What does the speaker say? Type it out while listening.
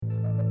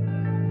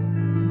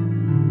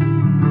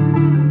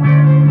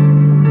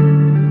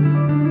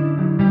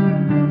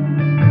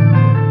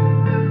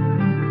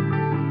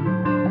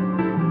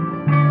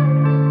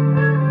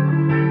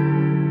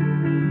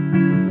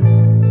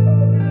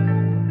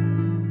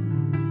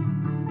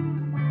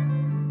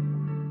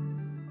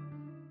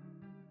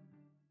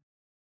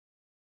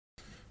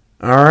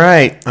All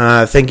right.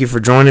 Thank you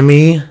for joining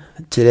me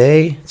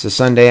today. It's a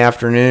Sunday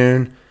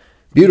afternoon.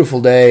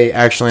 Beautiful day,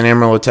 actually, in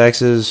Amarillo,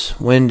 Texas.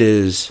 Wind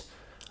is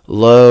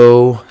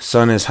low.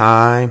 Sun is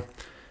high.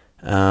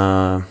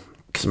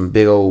 Some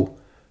big old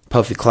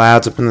puffy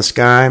clouds up in the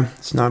sky.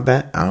 It's not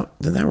bad. Oh,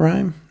 did that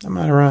rhyme? That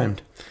might have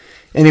rhymed.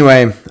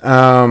 Anyway,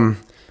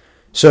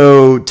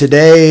 so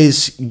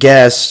today's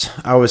guest,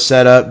 I was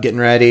set up, getting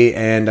ready,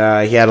 and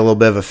he had a little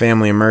bit of a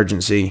family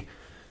emergency.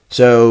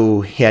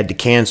 So he had to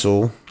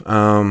cancel.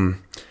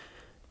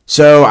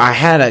 So I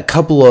had a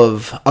couple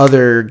of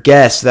other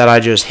guests that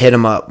I just hit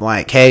him up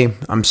like, hey,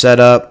 I'm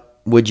set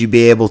up. Would you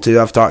be able to?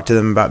 I've talked to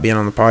them about being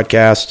on the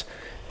podcast.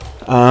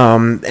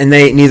 And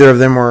neither of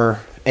them were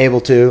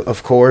able to,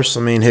 of course.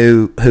 I mean,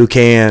 who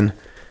can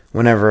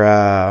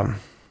whenever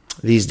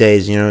these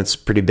days, it's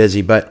pretty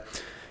busy. But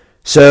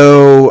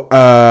so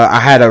I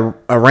had a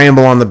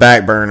ramble on the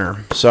back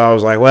burner. So I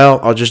was like, well,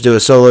 I'll just do a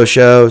solo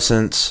show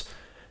since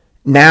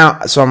now.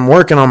 So I'm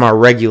working on my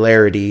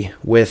regularity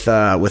with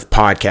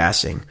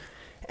podcasting,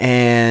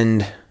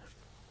 and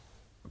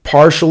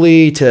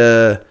partially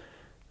to,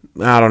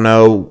 I don't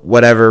know,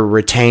 whatever,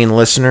 retain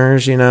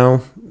listeners,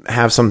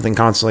 have something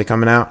constantly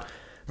coming out.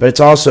 But it's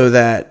also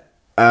that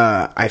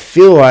I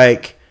feel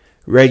like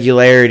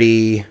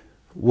regularity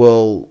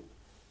will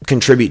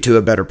contribute to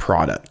a better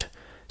product.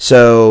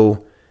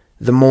 So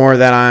the more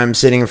that I'm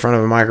sitting in front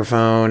of a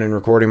microphone and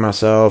recording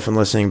myself and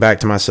listening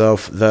back to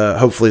myself,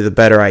 hopefully the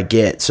better I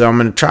get. So I'm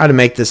going to try to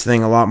make this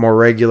thing a lot more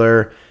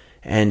regular.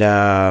 And,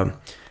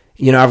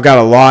 I've got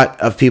a lot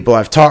of people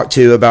I've talked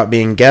to about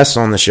being guests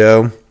on the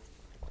show.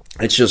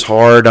 It's just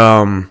hard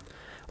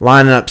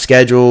lining up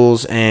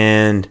schedules,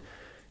 and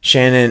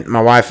Shannon,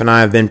 my wife, and I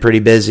have been pretty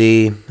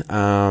busy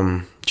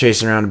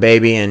chasing around a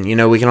baby, and,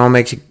 we can all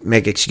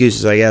make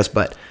excuses, I guess,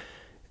 but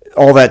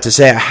all that to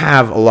say, I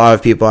have a lot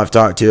of people I've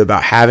talked to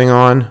about having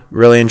on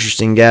really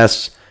interesting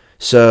guests.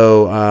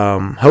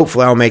 So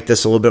hopefully I'll make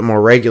this a little bit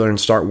more regular and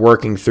start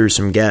working through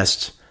some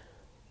guests.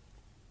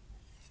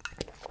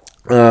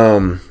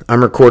 I'm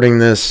recording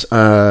this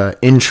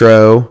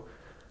intro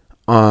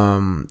to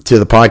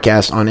the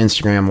podcast on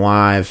Instagram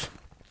Live,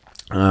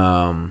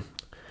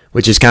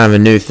 which is kind of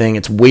a new thing.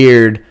 It's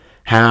weird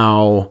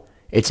how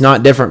it's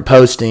not different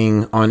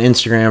posting on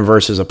Instagram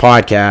versus a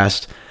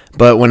podcast.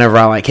 But whenever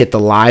I hit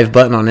the live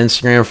button on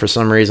Instagram, for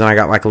some reason, I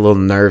got a little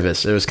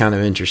nervous. It was kind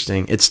of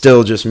interesting. It's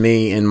still just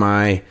me in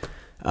my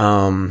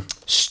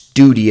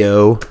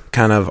studio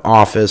kind of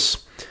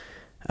office.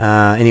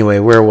 Anyway,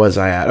 where was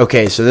I at?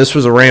 Okay, so this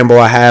was a ramble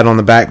I had on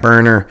the back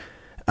burner,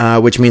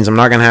 which means I'm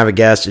not going to have a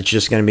guest. It's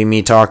just going to be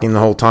me talking the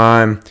whole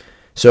time.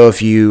 So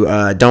if you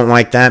don't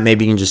like that,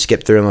 maybe you can just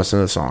skip through and listen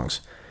to the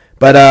songs.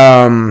 But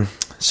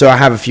so I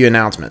have a few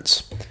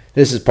announcements.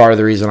 This is part of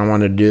the reason I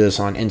wanted to do this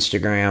on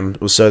Instagram,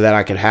 was so that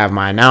I could have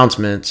my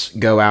announcements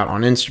go out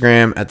on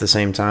Instagram at the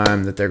same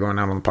time that they're going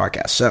out on the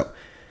podcast. So,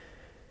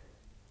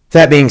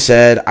 that being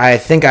said, I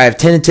think I have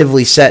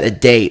tentatively set a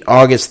date,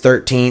 August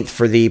 13th,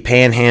 for the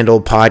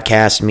Panhandle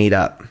Podcast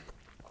Meetup.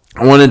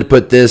 I wanted to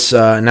put this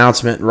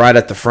announcement right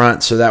at the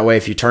front, so that way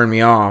if you turn me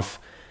off,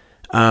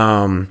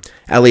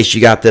 at least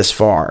you got this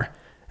far.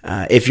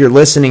 If you're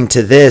listening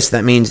to this,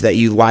 that means that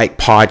you like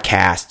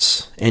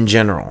podcasts in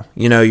general.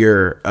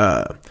 You're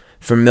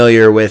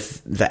familiar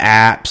with the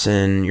apps,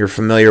 and you're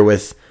familiar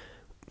with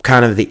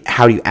kind of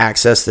how you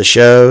access the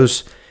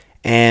shows.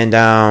 And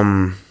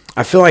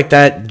I feel like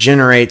that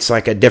generates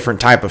a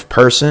different type of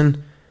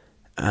person.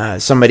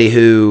 Somebody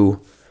who,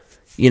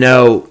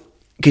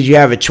 because you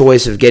have a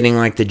choice of getting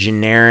the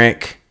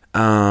generic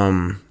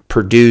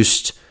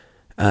produced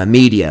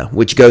media,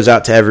 which goes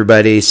out to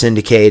everybody,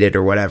 syndicated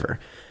or whatever.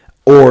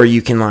 Or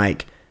you can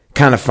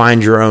kind of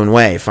find your own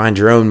way, find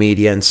your own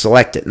media and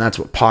select it. And that's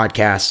what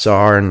podcasts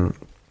are. And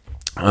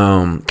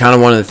kind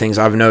of one of the things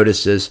I've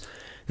noticed is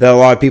that a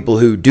lot of people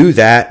who do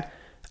that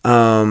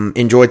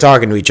enjoy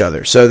talking to each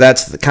other. So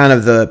that's kind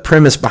of the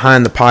premise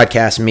behind the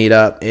podcast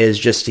meetup, is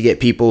just to get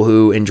people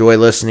who enjoy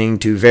listening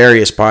to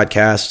various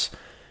podcasts,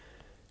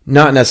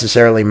 not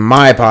necessarily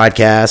my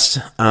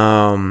podcast,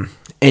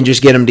 and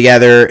just get them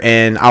together.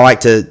 And I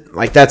like to,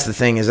 that's the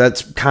thing, is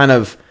that's kind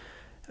of,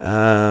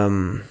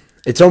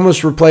 it's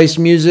almost replaced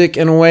music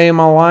in a way in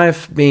my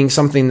life, being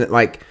something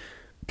that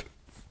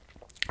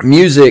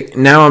music,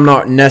 now I'm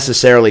not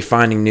necessarily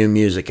finding new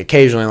music.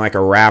 Occasionally, a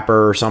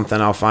rapper or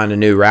something, I'll find a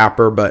new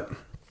rapper, but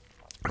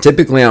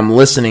typically I'm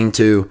listening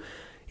to,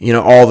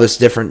 all this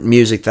different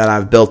music that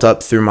I've built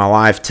up through my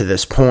life to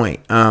this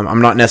point.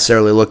 I'm not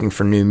necessarily looking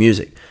for new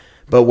music,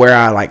 but where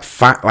I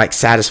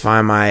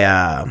satisfy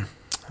my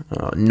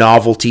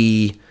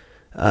novelty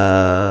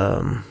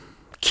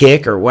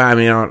kick, or I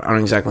don't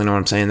exactly know what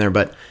I'm saying there,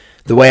 but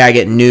the way I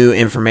get new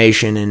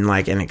information and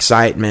an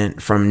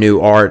excitement from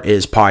new art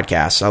is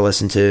podcasts. I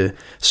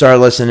started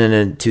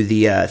listening to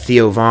the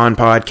Theo Vaughn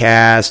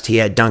podcast. He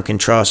had Duncan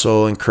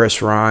Trussell and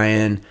Chris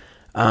Ryan.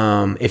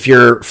 If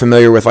you're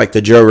familiar with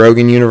the Joe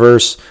Rogan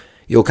universe,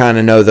 you'll kind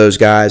of know those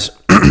guys.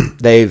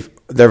 They've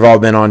all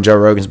been on Joe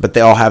Rogan's, but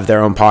they all have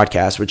their own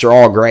podcasts, which are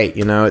all great.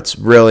 It's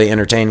really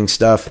entertaining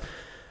stuff.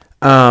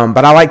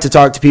 But I like to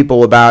talk to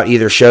people about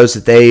either shows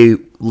that they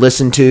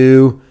listen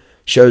to,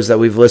 shows that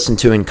we've listened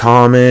to in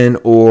common,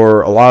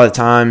 or a lot of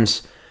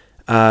times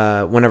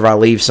whenever I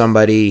leave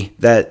somebody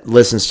that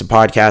listens to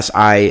podcasts,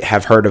 I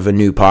have heard of a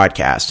new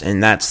podcast.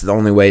 And that's the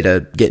only way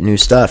to get new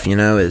stuff,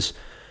 is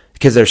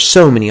because there's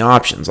so many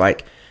options.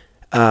 Like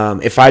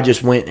if I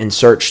just went and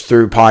searched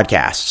through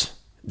podcasts,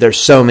 there's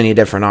so many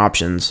different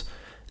options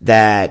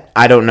that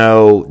I don't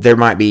know. There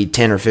might be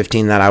 10 or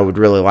 15 that I would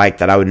really like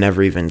that I would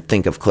never even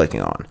think of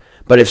clicking on.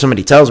 But if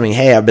somebody tells me,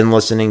 hey, I've been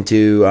listening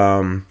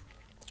to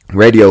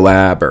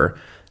Radiolab or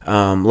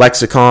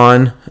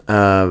Lexicon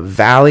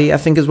Valley, I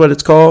think is what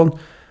it's called.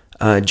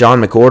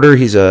 John McWhorter,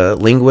 he's a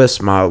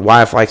linguist. My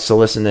wife likes to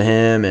listen to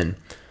him, and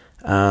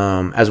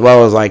as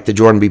well as like the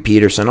Jordan B.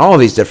 Peterson, all of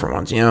these different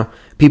ones.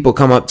 People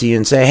come up to you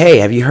and say, hey,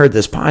 have you heard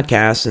this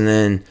podcast? And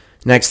then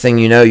next thing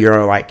you know,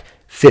 you're like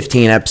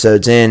 15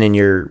 episodes in, and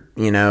you're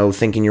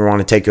thinking you want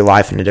to take your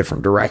life in a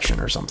different direction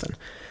or something.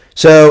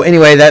 So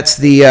anyway, that's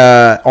the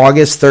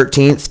August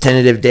 13th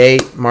tentative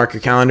date. Mark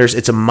your calendars.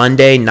 It's a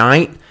Monday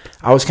night.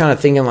 I was kind of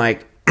thinking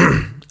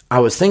I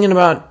was thinking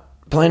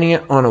about planning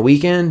it on a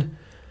weekend,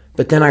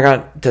 but then I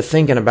got to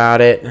thinking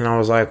about it, and I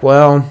was like,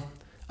 well,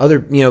 other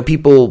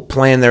people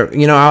plan their,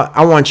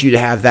 I want you to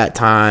have that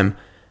time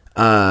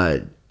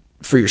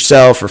for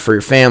yourself or for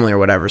your family or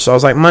whatever. So I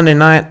was like, Monday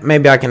night,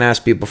 maybe I can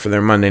ask people for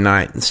their Monday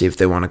night and see if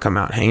they want to come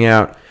out, hang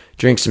out,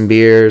 drink some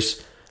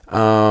beers,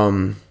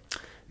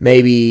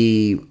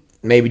 maybe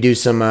do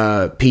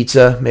some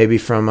pizza, maybe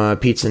from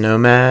Pizza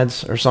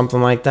Nomads or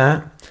something like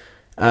that.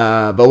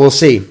 But we'll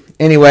see.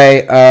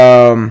 Anyway,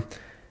 Panhandle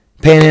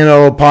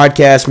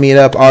Podcast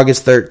Meetup,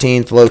 August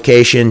 13th,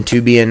 location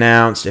to be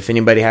announced. If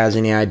anybody has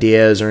any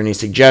ideas or any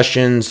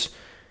suggestions,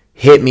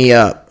 hit me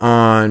up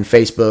on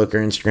Facebook or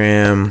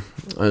Instagram.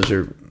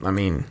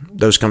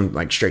 Those come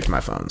like straight to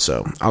my phone,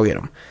 so I'll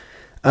get them.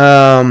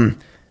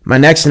 My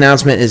next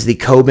announcement is the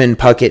Coben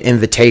Puckett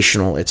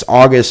Invitational. It's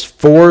August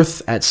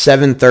 4th at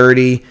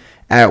 7:30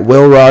 at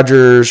Will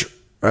Rogers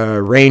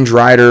Range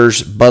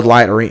Riders Bud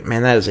Light Arena.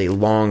 Man, that is a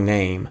long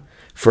name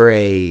for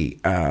a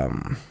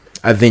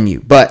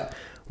venue. But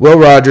Will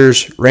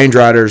Rogers Range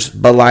Riders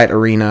Bud Light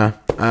Arena,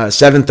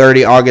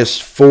 7:30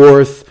 August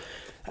 4th.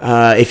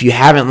 If you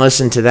haven't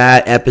listened to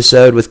that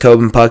episode with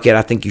Coben Puckett,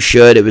 I think you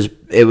should.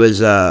 It was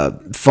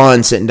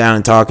fun sitting down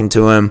and talking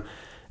to him.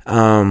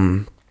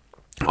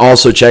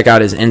 Also check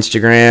out his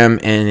Instagram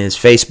and his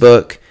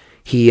Facebook.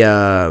 He,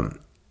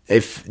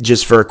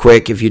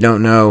 if you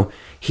don't know,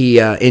 he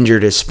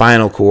injured his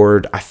spinal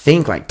cord, I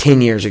think like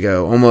 10 years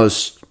ago,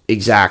 almost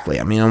exactly.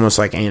 Almost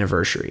like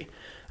anniversary.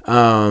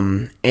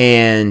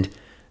 And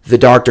the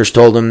doctors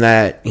told him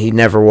that he'd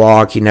never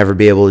walk, he'd never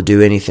be able to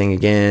do anything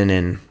again,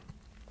 and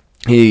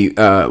he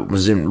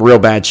was in real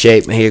bad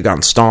shape. He had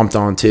gotten stomped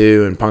on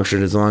too and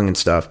punctured his lung and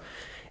stuff.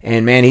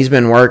 And man, he's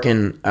been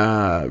working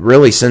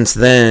really since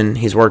then.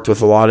 He's worked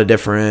with a lot of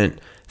different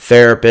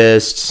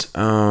therapists.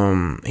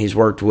 He's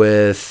worked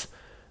with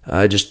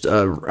just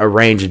a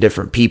range of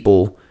different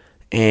people,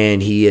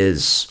 and he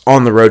is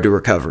on the road to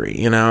recovery.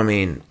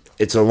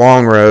 It's a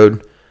long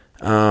road.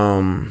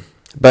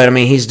 But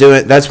he's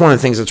doing. That's one of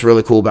the things that's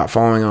really cool about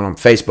following on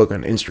Facebook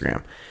and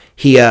Instagram.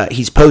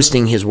 He's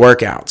posting his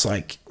workouts,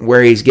 like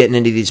where he's getting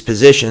into these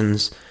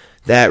positions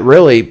that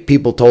really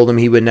people told him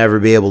he would never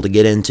be able to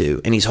get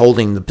into, and he's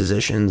holding the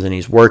positions and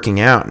he's working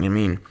out.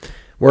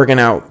 Working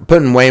out,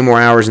 putting way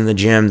more hours in the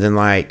gym than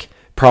like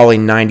probably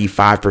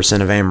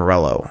 95% of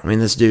Amarillo.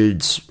 This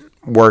dude's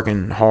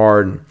working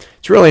hard.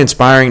 It's really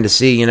inspiring to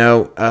see.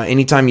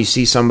 Anytime you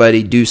see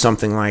somebody do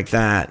something like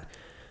that,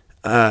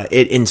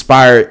 it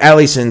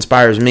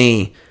inspires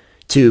me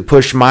to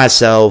push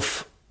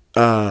myself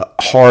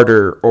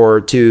harder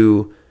or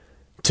to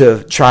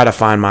try to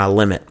find my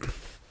limit.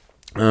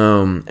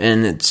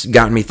 And it's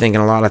gotten me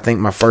thinking a lot. I think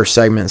my first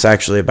segment is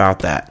actually about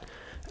that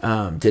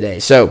today.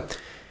 So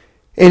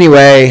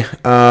anyway,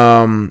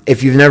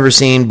 if you've never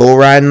seen bull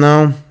riding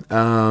though,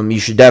 you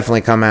should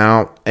definitely come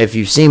out. If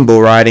you've seen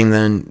bull riding,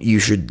 then you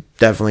should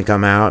definitely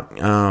come out.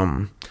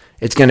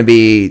 It's going to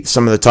be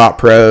some of the top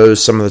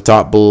pros, some of the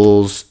top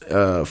bulls,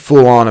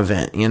 full-on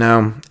event,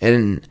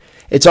 and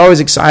it's always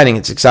exciting.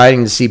 It's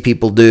exciting to see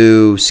people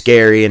do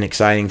scary and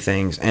exciting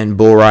things, and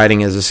bull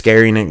riding is a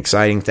scary and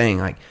exciting thing.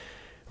 Like,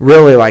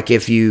 really, like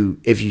if you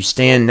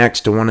stand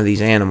next to one of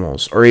these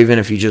animals, or even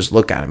if you just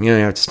look at them, you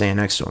don't have to stand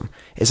next to them.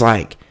 It's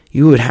like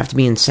you would have to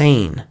be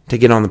insane to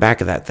get on the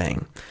back of that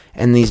thing.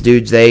 And these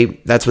dudes,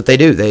 that's what they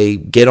do. They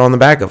get on the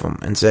back of them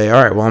and say,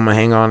 all right, well, I'm going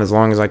to hang on as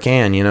long as I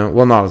can,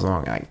 Well, not as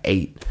long, like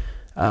 8.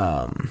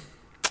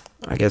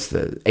 I guess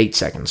the 8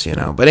 seconds,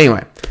 But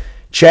anyway,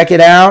 check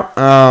it out.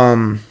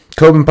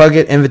 Coben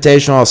Puckett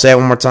Invitational. I'll say it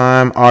one more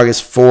time.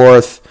 August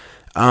 4th.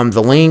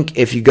 The link,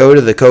 if you go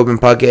to the Coben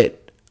Puckett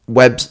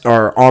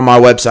or on my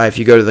website, if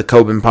you go to the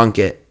Coben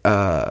Puckett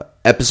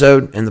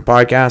episode in the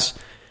podcast,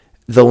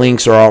 the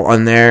links are all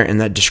on there in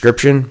that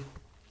description.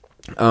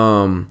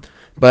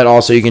 But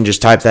also you can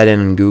just type that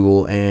in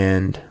Google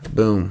and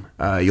boom,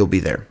 you'll be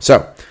there.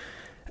 So,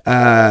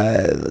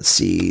 Let's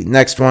see.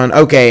 Next one.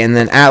 Okay, and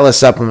then Atlas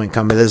Supplement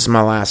Company. This is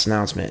my last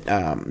announcement.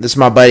 This is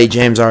my buddy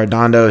James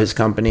Arredondo, his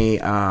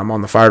company. I'm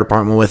on the fire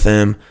department with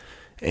him.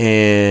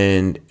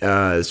 And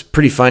it's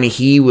pretty funny.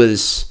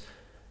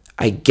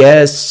 I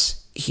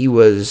guess he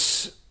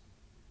was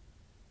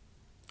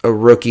a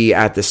rookie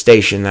at the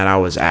station that I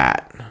was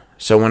at.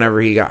 So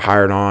whenever he got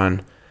hired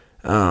on,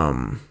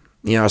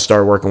 I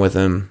started working with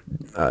him,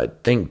 I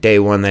think day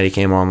one that he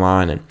came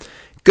online. And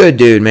good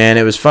dude, man.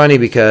 It was funny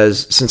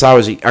because since I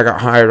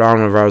got hired on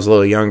whenever I was a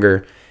little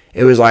younger,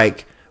 it was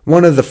like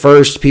one of the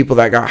first people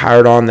that got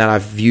hired on that I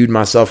viewed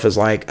myself as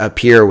like a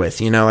peer with,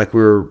 like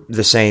we were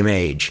the same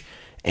age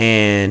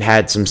and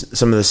had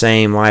some of the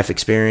same life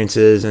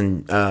experiences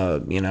and,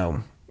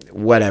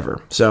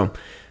 whatever. So,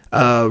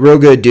 real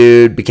good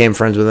dude, became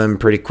friends with him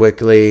pretty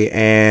quickly,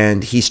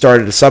 and he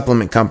started a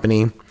supplement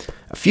company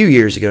a few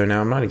years ago now.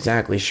 I'm not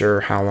exactly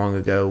sure how long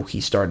ago he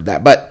started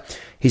that, but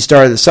he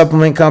started the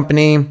supplement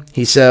company.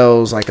 He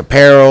sells like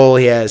apparel.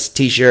 He has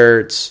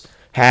t-shirts,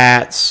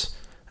 hats.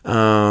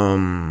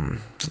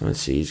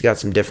 Let's see. He's got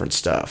some different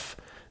stuff.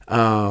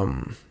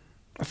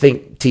 I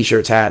think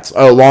t-shirts, hats.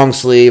 Oh, long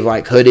sleeve,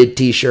 like hooded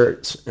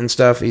t-shirts and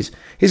stuff. He's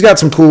got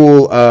some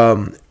cool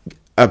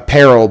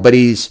apparel, but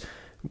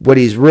what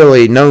he's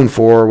really known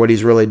for, what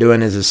he's really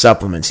doing is his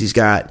supplements. He's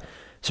got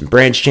some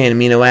branched chain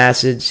amino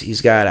acids.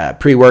 He's got a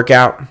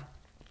pre-workout.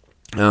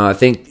 I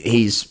think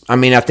he's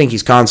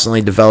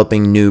constantly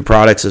developing new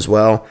products as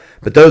well.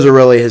 But those are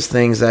really his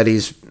things that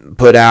he's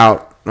put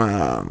out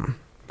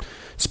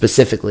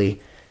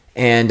specifically.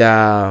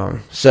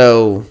 And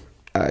so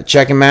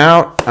check him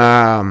out.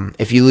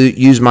 If you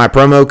use my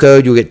promo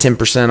code, you'll get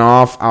 10%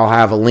 off. I'll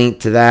have a link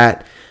to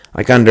that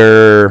like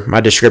under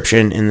my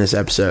description in this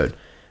episode.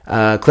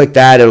 Click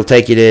that. It'll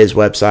take you to his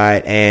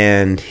website,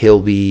 and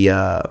he'll be, you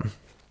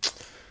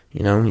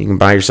can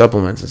buy your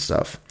supplements and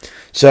stuff.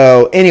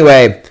 So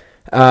anyway,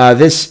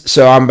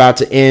 so I'm about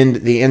to end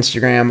the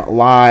Instagram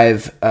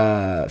live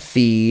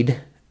feed,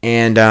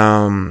 and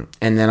then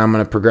I'm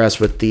going to progress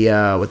with the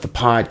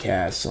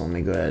podcast. So let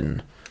me go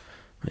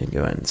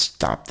ahead and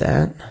stop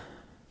that.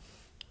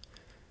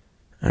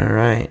 All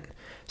right.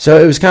 So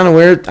it was kind of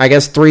weird. I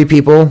guess 3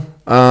 people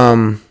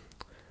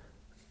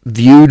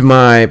viewed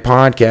my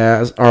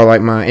podcast or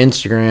like my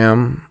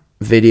Instagram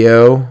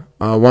video.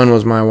 One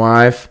was my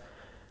wife.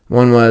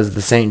 One was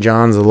the St.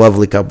 John's, a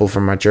lovely couple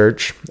from my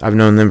church. I've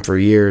known them for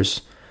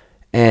years.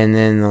 And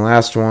then the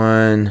last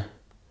one,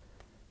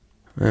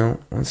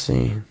 well, let's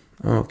see.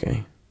 Oh,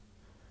 okay.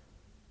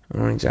 I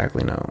don't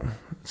exactly know.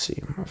 Let's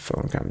see. My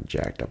phone kind of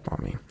jacked up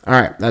on me. All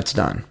right, that's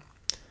done.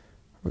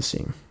 Let's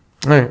see.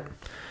 All right.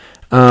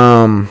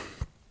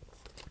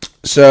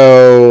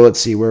 So let's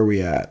see, where are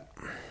we at?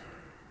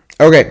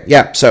 Okay,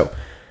 yeah. So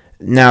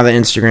now that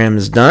Instagram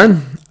is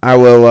done,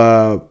 I'm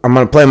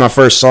gonna play my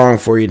first song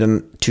for you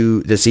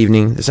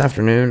this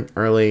afternoon,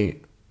 early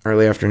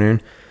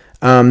afternoon.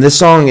 This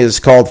song is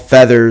called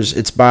Feathers.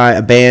 It's by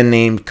a band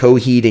named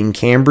Coheed and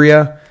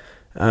Cambria.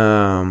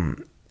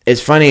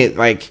 It's funny,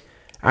 like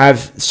I have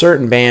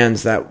certain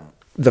bands that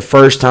the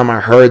first time I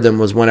heard them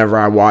was whenever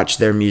I watched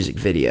their music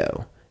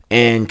video,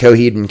 and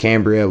Coheed and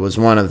Cambria was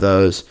one of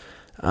those.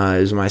 It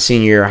was my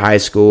senior year of high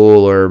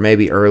school, or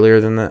maybe earlier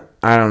than that.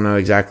 I don't know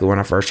exactly when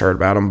I first heard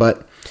about them,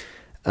 but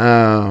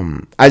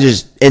I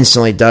just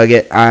instantly dug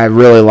it. I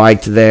really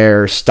liked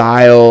their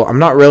style. I'm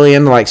not really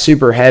into like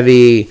super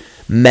heavy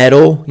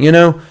metal,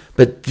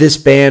 but this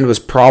band was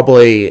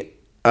probably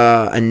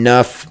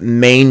enough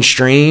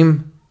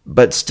mainstream,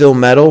 but still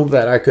metal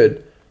that I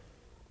could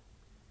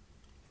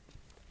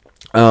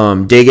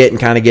dig it and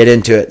kind of get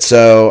into it.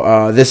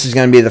 So this is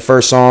going to be the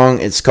first song.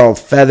 It's called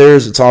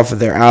Feathers. It's off of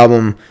their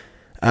album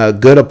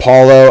Good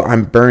Apollo,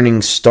 I'm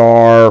Burning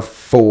Star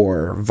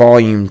 4,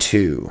 Volume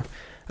 2.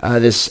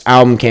 This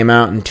album came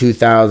out in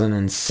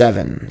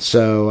 2007,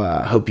 so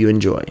hope you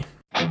enjoy.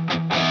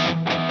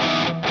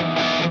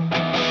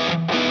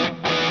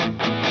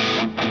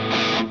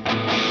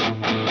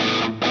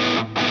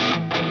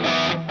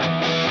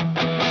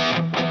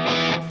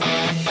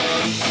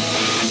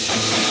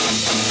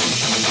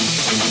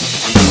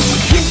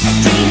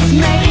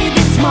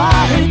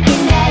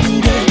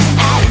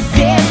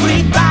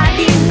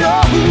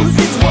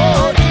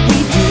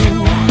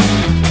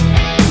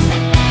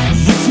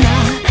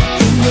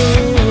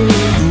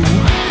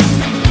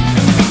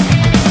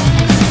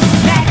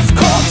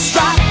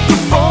 Strike the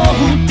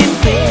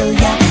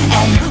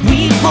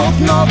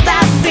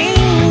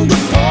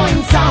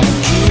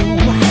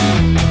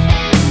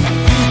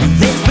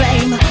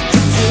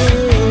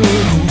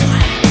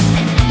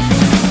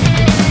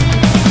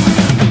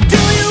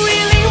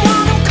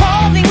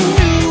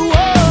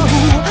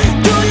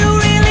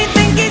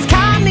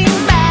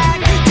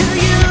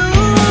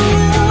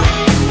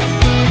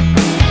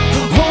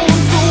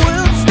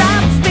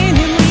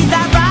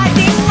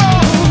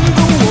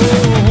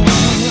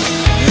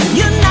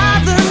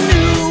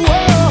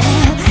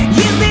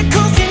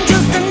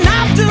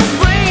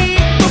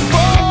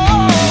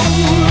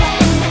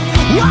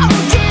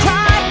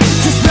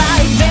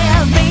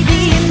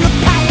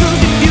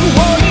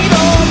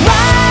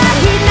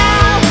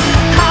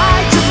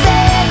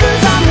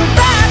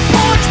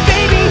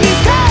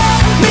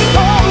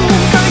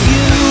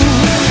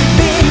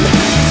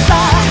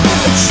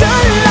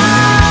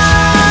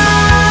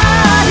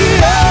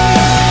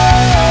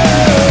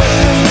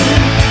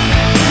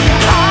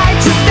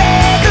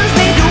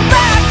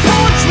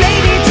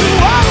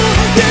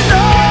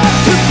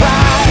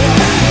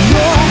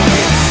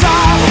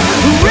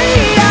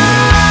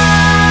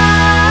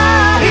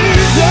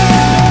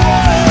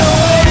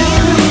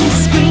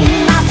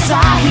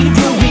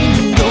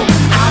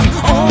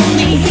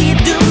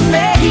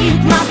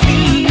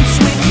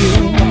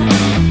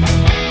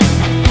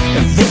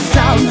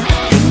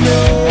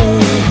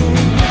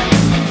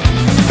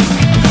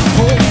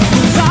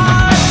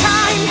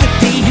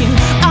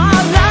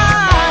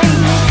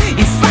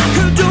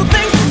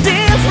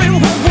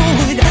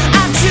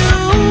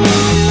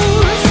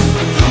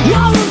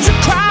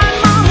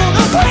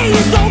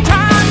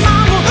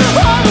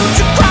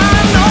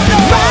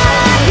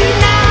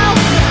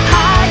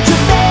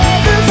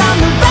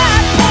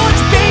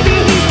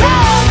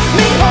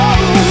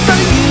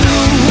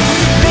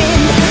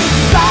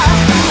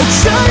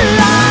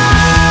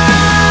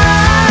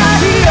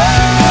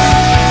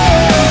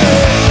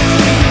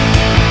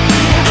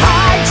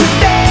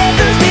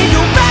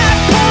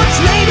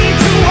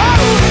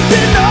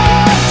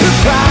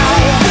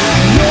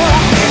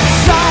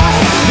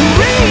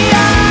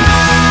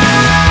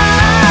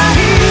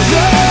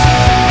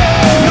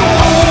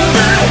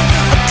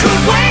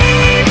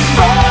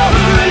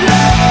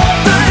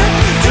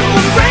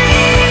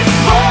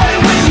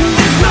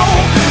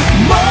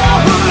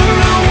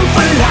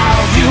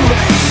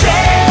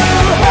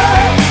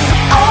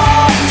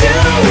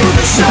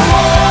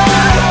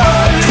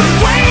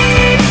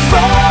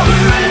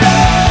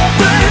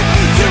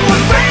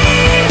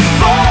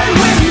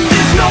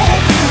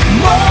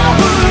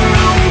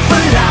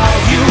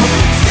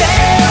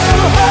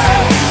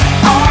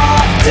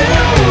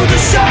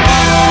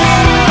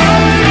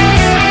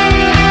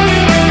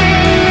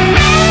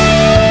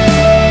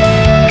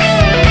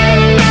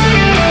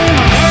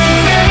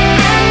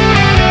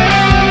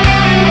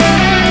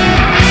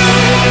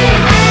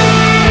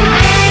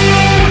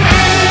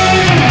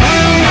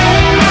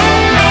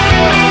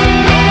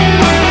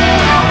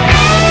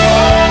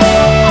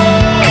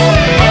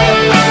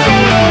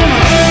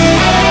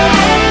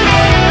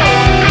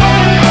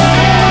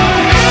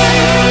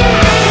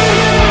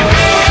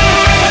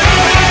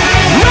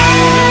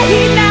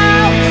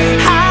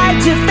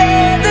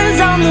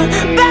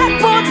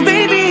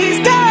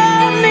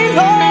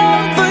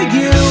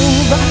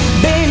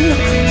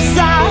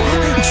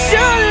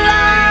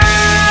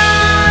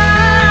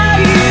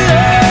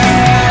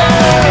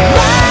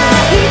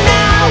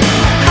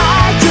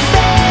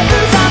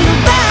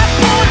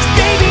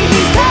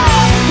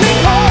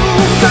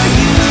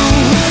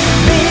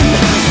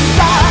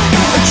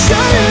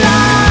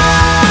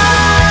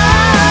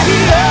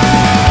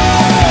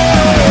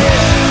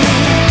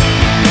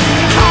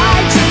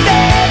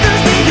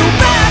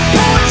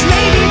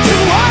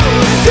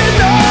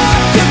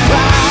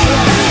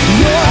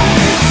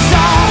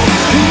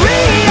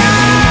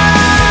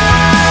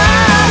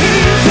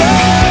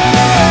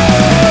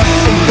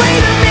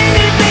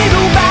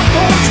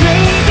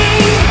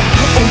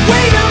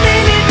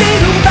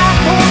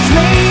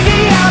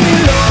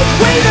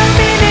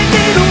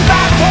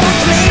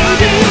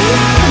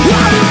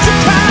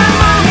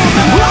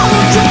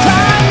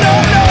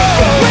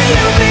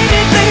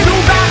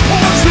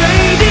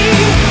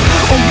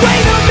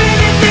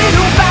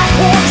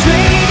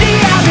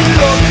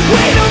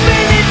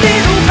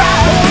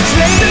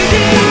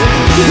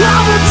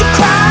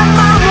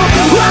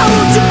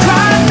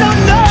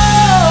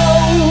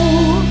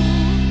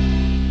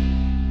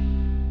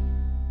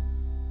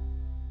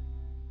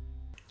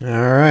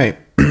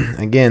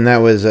again, that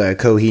was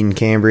Coheed and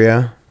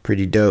Cambria.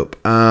 Pretty dope.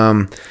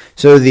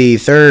 So the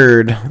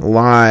third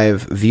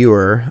live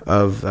viewer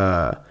of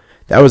that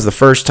was the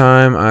first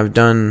time I've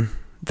done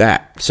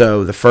that.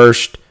 So the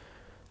first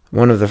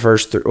one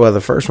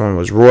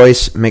was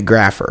Royce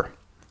McGrath.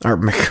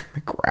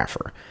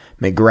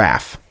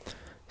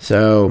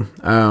 So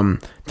that's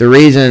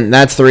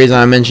the reason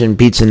I mentioned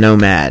Pizza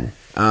Nomad.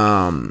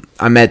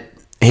 I met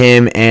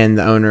him and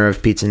the owner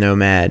of Pizza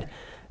Nomad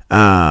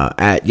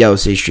at Yellow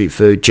Sea Street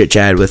Food.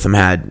 Chit-chatted with them,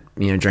 had,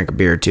 drink a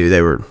beer or two.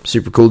 They were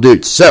super cool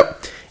dudes. So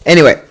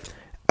anyway,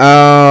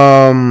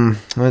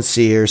 let's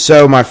see here.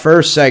 So my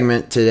first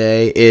segment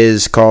today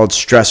is called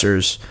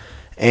Stressors.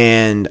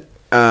 And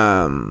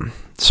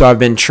so I've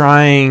been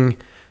trying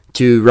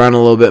to run a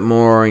little bit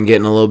more and get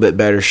in a little bit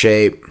better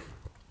shape.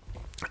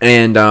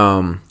 And,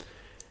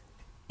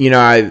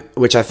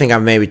 which I think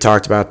I've maybe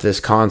talked about this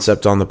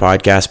concept on the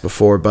podcast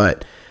before,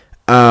 but,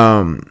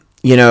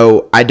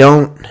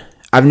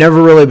 I've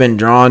never really been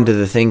drawn to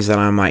the things that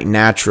I'm like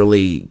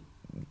naturally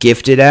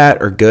gifted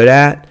at or good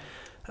at.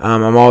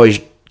 I'm always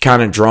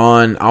kind of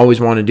drawn. I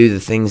always want to do the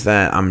things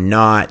that I'm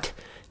not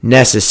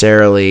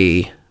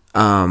necessarily,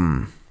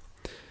 like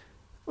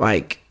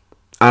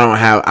I don't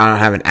have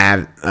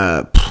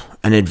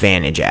an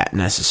advantage at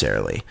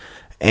necessarily.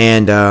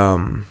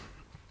 And,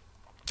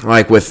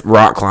 like with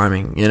rock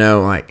climbing,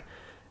 like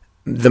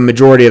the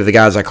majority of the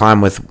guys I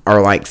climb with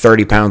are like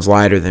 30 pounds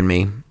lighter than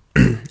me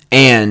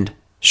and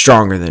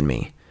stronger than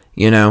me,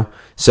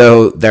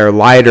 so they're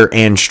lighter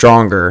and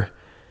stronger.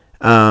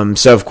 So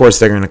of course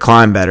they're going to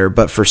climb better,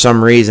 but for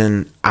some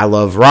reason I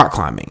love rock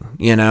climbing,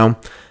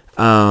 like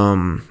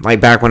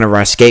back whenever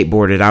I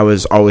skateboarded, I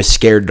was always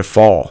scared to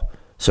fall.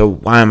 So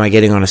why am I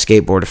getting on a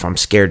skateboard if I'm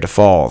scared to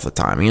fall all the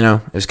time?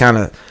 It's kind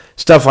of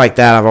stuff like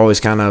that. I've always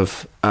kind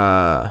of,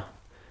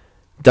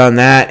 done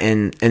that,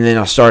 and then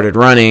I started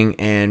running,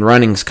 and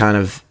running's kind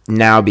of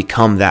now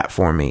become that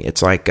for me.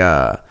 It's like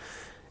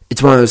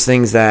it's one of those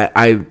things that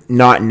I'm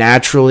not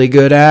naturally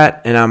good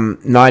at, and I'm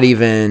not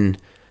even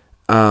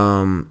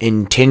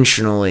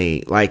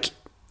intentionally, like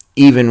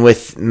even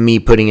with me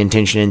putting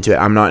intention into it,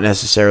 I'm not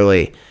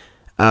necessarily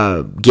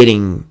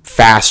getting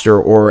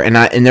faster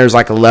and there's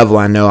like a level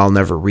I know I'll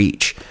never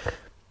reach.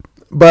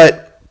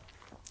 But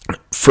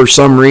for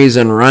some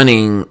reason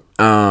running,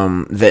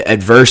 the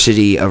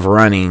adversity of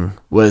running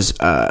was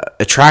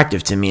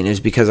attractive to me, and it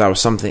was because it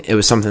was something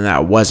that I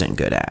wasn't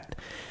good at.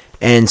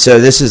 And so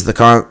this is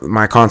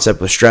my concept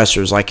with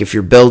stressors. Like if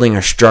you're building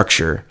a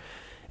structure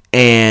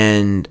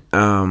and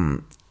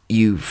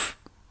you've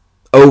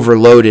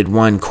overloaded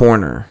one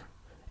corner,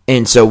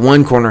 and so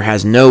one corner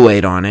has no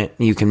weight on it,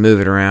 you can move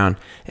it around,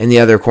 and the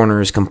other corner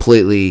is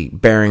completely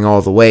bearing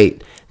all the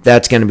weight,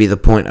 that's going to be the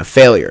point of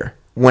failure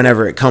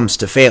whenever it comes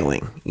to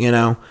failing,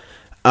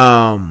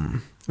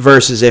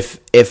 versus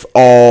if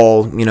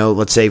all,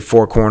 let's say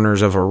 4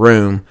 corners of a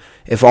room,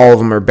 if all of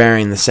them are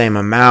bearing the same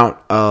amount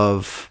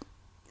of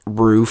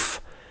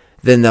roof,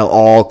 then they'll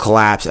all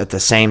collapse at the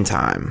same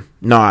time,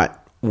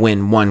 not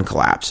when one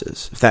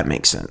collapses, if that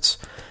makes sense.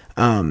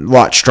 A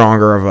lot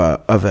stronger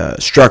of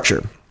a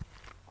structure.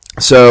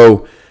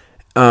 So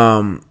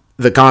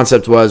the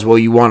concept was, well,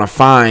 you want to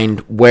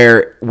find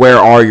where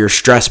are your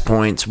stress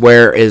points,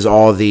 where is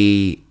all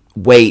the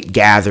weight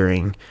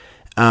gathering,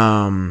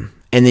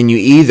 and then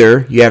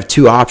you have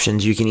 2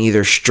 options. You can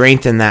either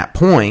strengthen that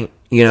point,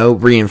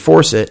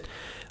 reinforce it,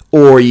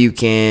 or you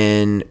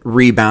can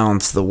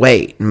rebalance the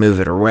weight and move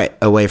it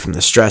away from the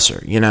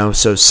stressor,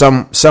 So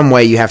some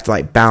way you have to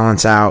like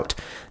balance out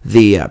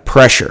the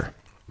pressure.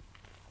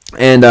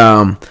 And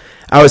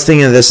I was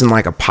thinking of this in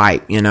like a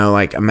pipe,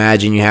 like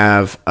imagine you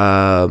have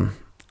a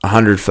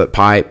 100-foot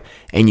pipe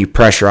and you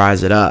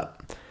pressurize it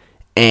up,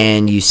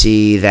 and you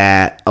see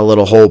that a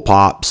little hole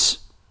pops,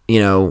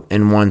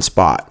 in one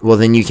spot. Well,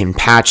 then you can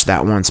patch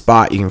that one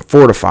spot, you can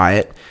fortify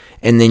it,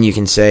 and then you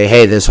can say,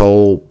 hey, this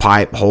whole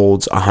pipe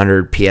holds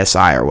 100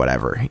 PSI or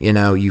whatever.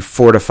 You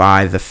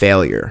fortify the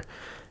failure.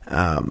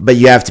 But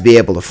you have to be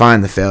able to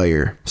find the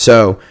failure.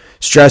 So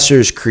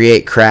stressors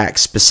create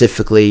cracks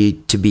specifically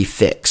to be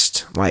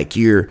fixed. Like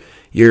you're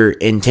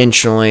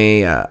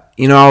intentionally, I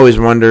always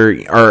wonder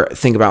or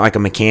think about like a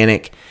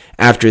mechanic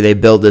after they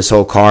build this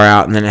whole car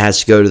out, and then it has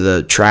to go to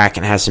the track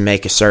and it has to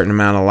make a certain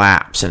amount of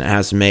laps, and it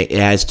has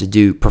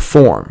to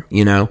perform,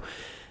 and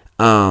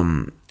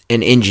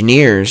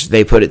engineers,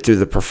 they put it through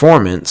the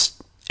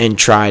performance and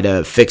try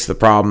to fix the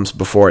problems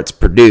before it's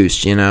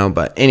produced,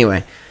 but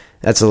anyway,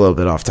 that's a little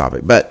bit off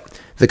topic, but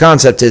the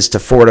concept is to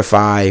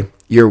fortify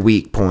your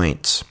weak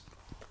points.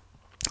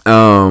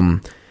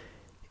 In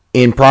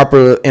a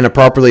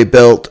properly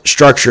built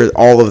structure,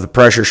 all of the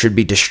pressure should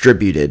be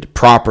distributed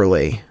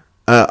properly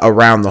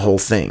around the whole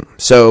thing.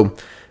 So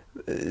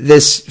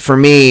this, for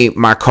me,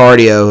 my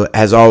cardio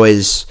has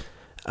always,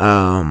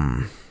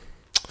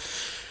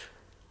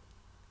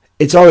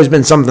 it's always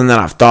been something that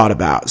I've thought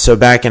about. So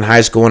back in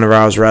high school, whenever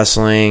I was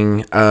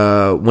wrestling,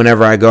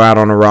 whenever I go out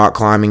on a rock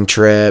climbing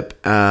trip,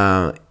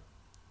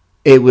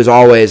 it was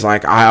always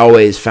like I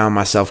always found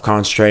myself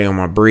concentrating on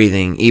my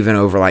breathing, even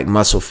over like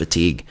muscle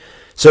fatigue.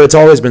 So it's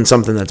always been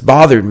something that's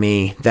bothered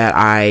me that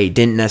I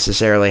didn't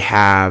necessarily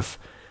have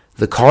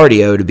the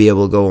cardio to be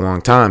able to go a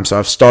long time. So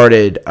I've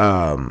started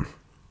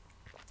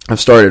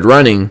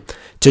running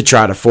to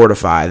try to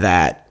fortify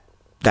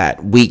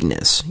that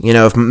weakness.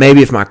 If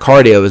my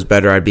cardio was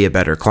better, I'd be a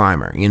better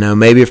climber.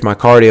 Maybe if my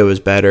cardio was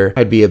better,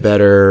 I'd be a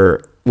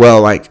better,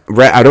 I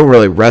don't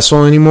really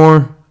wrestle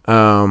anymore.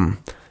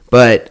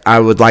 But I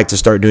would like to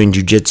start doing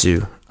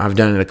jiu-jitsu. I've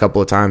done it a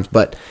couple of times,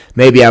 but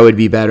maybe I would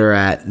be better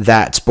at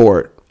that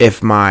sport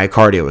if my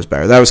cardio was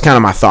better. That was kind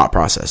of my thought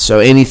process. So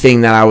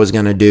anything that I was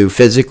going to do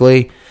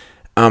physically,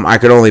 I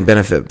could only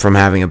benefit from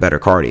having a better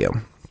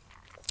cardio.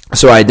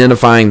 So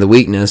identifying the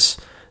weakness,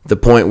 the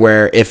point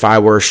where if I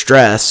were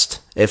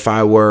stressed, if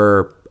I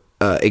were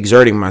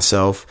exerting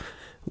myself,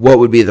 what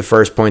would be the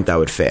first point that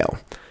would fail?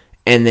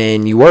 And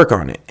then you work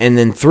on it. And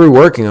then through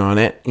working on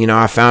it,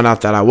 I found out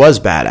that I was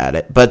bad at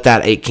it, but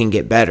that it can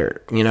get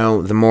better.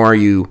 The more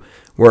you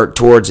work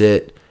towards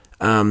it,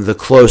 the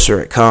closer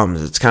it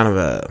comes. It's kind of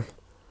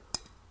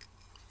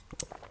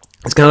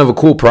a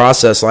cool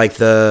process.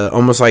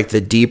 Almost like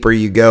the deeper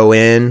you go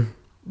in,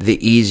 the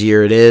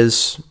easier it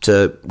is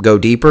to go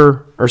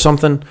deeper or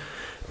something.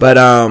 But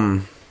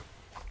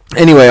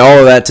anyway, all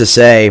of that to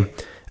say,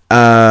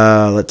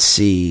 let's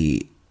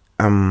see.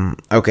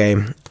 Okay.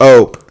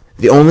 Oh,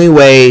 the only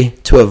way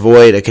to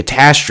avoid a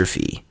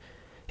catastrophe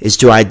is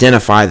to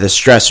identify the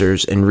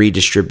stressors and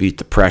redistribute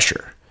the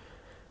pressure.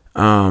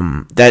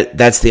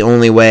 That's the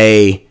only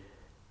way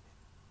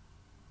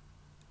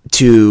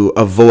to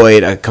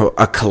avoid a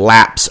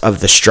collapse of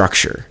the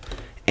structure.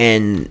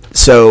 And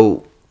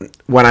so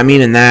what I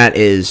mean in that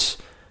is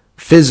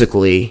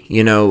physically,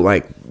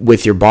 like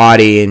with your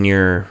body and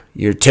your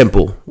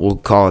temple, we'll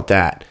call it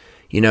that.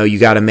 You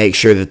got to make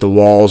sure that the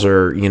walls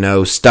are,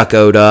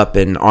 stuccoed up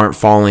and aren't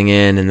falling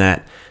in, and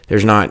that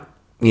there's not,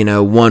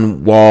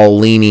 one wall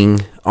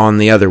leaning on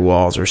the other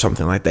walls or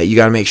something like that. You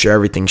got to make sure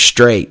everything's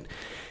straight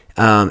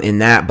in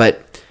that.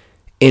 But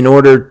and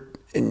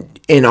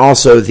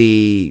also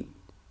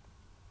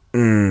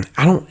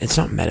it's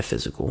not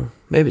metaphysical.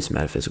 Maybe it's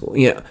metaphysical.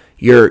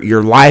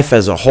 Your life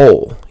as a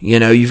whole,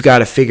 you've got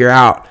to figure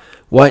out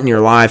what in your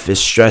life is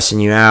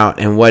stressing you out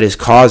and what is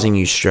causing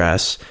you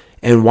stress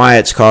and why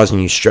it's causing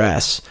you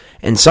stress.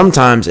 And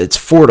sometimes it's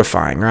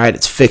fortifying, right?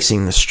 It's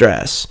fixing the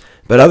stress.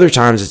 But other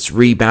times it's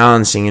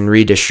rebalancing and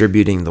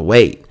redistributing the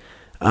weight,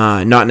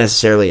 not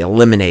necessarily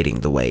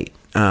eliminating the weight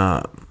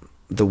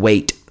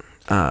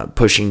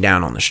pushing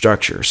down on the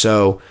structure.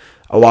 So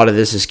a lot of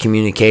this is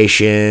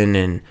communication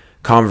and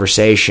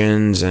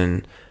conversations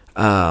and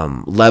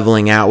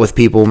leveling out with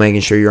people, making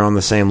sure you're on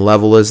the same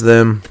level as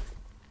them.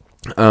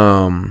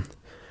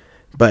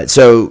 But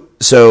so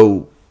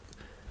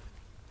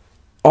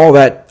all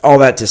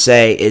that to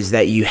say is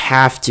that you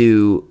have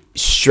to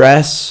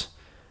stress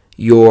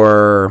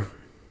your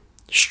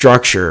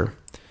structure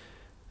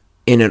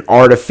in an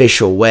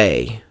artificial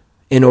way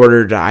in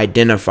order to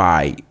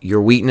identify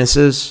your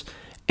weaknesses.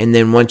 And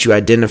then once you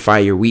identify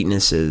your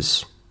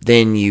weaknesses,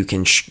 then you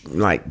can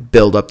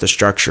build up the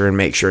structure and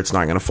make sure it's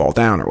not going to fall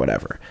down or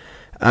whatever,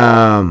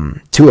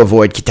 to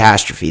avoid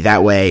catastrophe.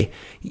 That way,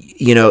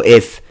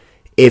 if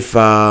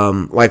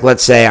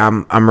let's say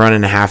I'm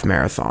running a half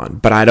marathon,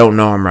 but I don't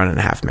know I'm running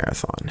a half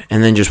marathon,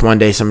 and then just one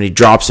day somebody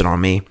drops it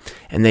on me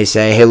and they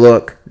say, hey,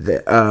 look,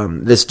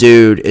 this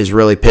dude is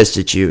really pissed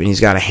at you and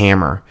he's got a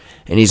hammer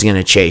and he's going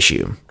to chase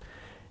you,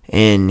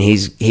 and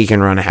he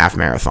can run a half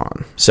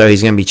marathon, so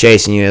he's going to be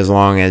chasing you as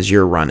long as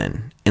you're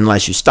running,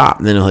 unless you stop,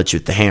 then he'll hit you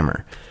with the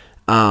hammer.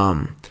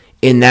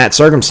 In that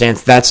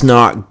circumstance, that's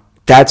not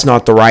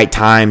the right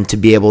time to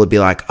be able to be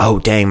like, oh,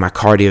 dang, my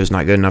cardio is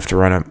not good enough to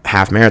run a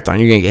half marathon.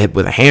 You're going to get hit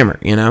with a hammer,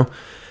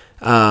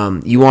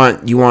 You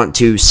want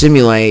to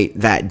simulate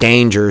that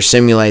danger,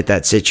 simulate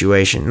that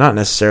situation. Not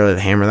necessarily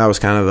the hammer. That was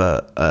kind of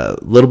a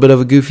little bit of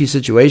a goofy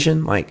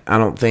situation. I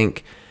don't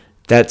think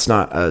that's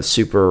not a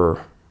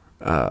super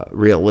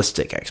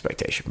realistic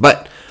expectation.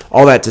 But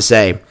all that to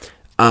say,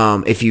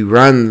 if you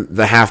run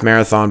the half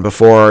marathon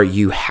before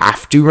you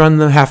have to run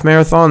the half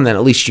marathon, then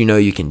at least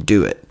you can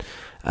do it.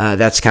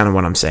 That's kind of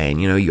what I'm saying.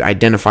 You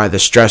identify the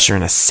stressor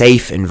in a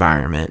safe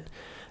environment,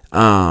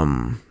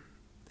 and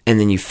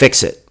then you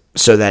fix it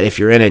so that if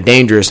you're in a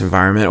dangerous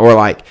environment, or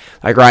like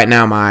right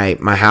now,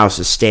 my house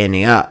is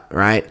standing up,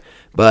 right?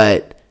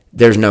 But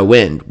there's no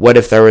wind. What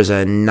if there was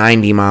a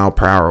 90 mile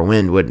per hour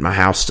wind? Would my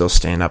house still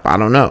stand up? I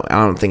don't know.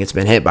 I don't think it's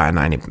been hit by a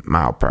 90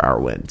 mile per hour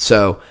wind.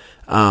 So,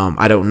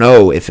 I don't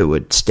know if it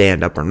would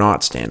stand up or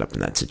not stand up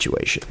in that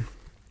situation.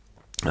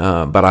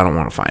 But I don't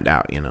want to find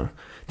out,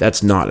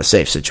 That's not a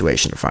safe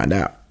situation to find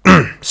out.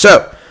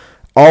 So,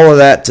 all of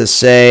that to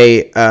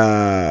say,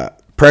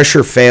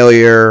 pressure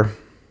failure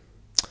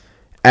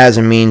as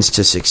a means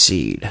to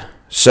succeed.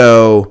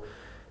 So,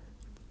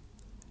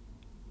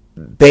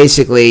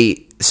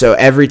 basically,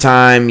 every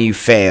time you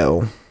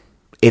fail,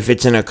 if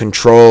it's in a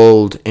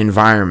controlled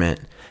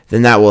environment,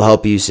 then that will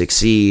help you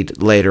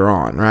succeed later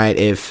on, right?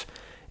 If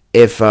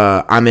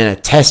I'm in a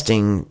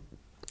testing,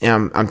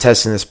 I'm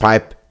testing this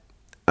pipe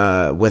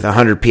with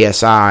 100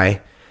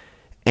 psi,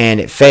 and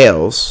it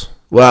fails,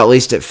 Well, at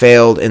least it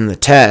failed in the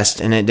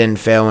test, and it didn't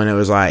fail when it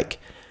was like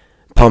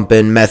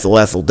pumping methyl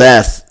ethyl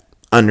death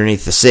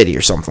underneath the city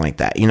or something like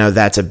that.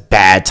 That's a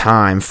bad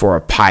time for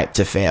a pipe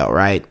to fail,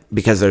 right?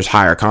 Because there's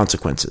higher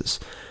consequences.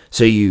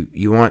 So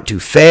you want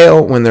to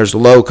fail when there's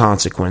low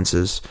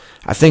consequences.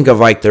 I think of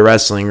like the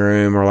wrestling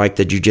room or like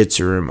the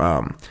jiu-jitsu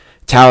room.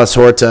 Talis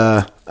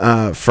Horta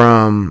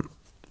from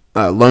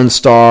Lone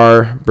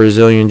Star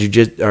Brazilian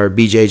Jiu-Jitsu or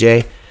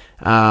BJJ.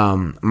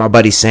 My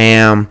buddy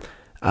Sam.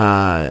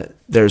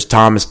 There's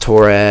Thomas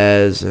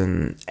Torres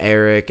and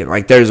Eric, and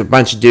like there's a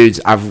bunch of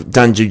dudes. I've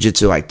done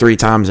jiu-jitsu like 3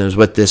 times, and it was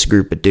with this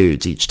group of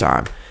dudes each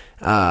time.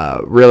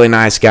 Really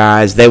nice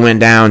guys. They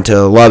went down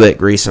to Lubbock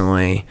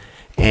recently,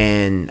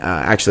 and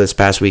actually this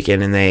past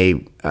weekend, and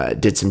they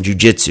did some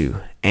jiu-jitsu,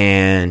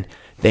 and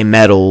they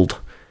medaled.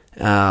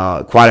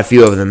 Quite a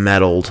few of them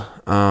medaled,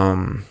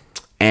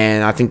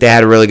 and I think they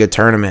had a really good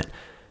tournament.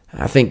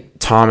 I think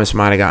Thomas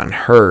might have gotten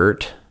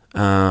hurt,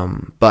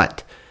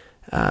 but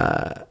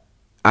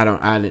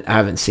I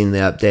haven't seen the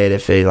update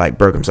if he like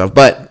broke himself,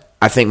 but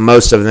I think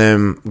most of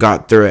them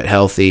got through it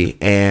healthy,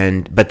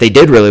 but they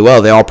did really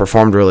well. They all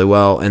performed really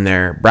well in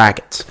their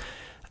brackets.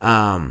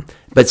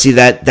 But see,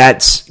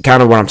 that's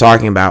kind of what I'm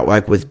talking about.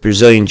 Like with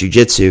Brazilian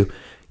Jiu-Jitsu,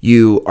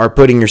 you are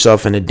putting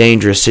yourself in a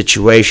dangerous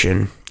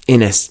situation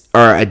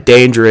or a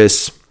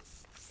dangerous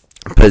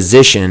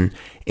position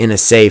in a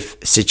safe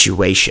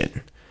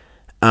situation,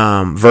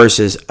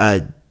 versus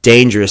a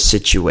dangerous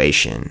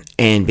situation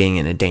and being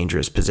in a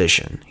dangerous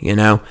position.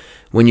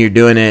 When you're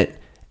doing it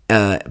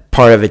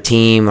part of a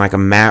team, like a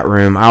mat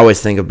room, I always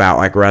think about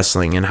like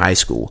wrestling in high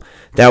school.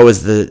 That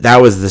was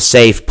the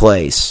safe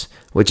place,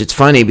 which it's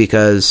funny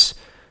because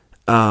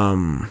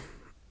I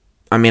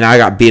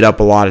got beat up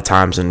a lot of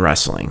times in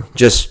wrestling,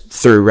 just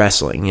through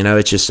wrestling.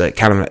 It's just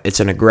it's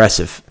an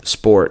aggressive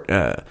sport,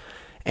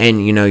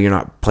 and you're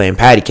not playing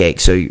patty cake,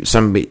 so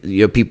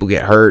people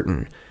get hurt,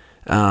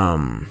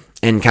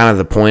 and kind of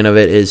the point of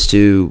it is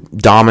to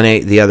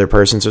dominate the other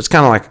person. So it's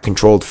kind of like a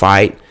controlled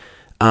fight,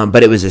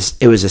 but it was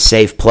a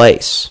safe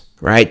place,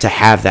 right, to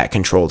have that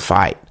controlled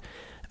fight.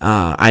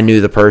 I knew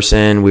the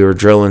person. We were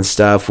drilling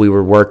stuff. We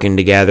were working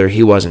together.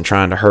 He wasn't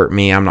trying to hurt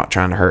me. I'm not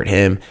trying to hurt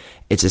him.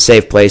 It's a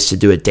safe place to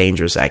do a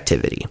dangerous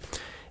activity.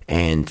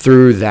 And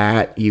through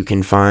that, you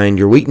can find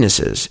your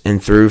weaknesses.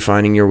 And through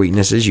finding your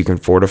weaknesses, you can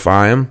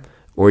fortify them,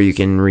 or you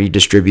can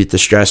redistribute the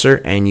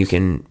stressor, and you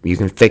can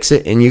fix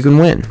it, and you can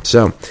win.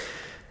 So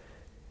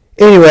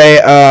anyway,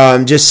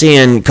 just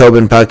seeing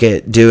Coben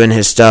Puckett doing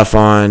his stuff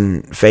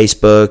on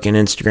Facebook and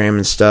Instagram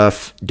and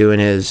stuff, doing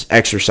his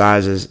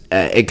exercises,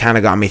 it kind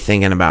of got me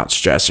thinking about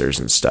stressors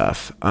and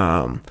stuff.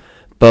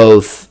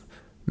 Both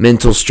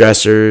mental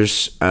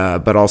stressors,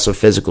 but also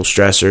physical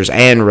stressors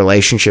and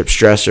relationship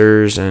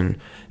stressors and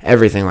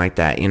everything like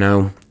that.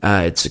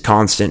 It's a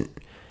constant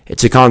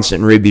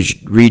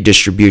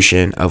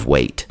redistribution of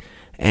weight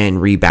and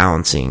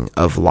rebalancing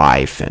of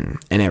life and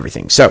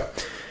everything. So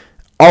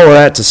all of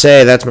that to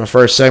say, that's my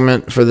first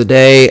segment for the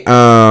day.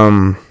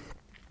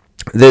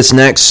 This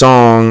next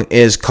song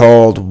is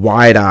called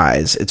Wide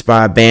Eyes. It's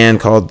by a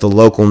band called The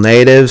Local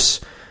Natives.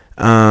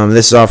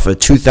 This is off a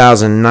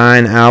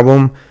 2009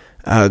 album,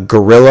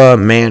 Gorilla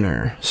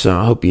Manor. So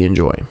I hope you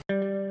enjoy.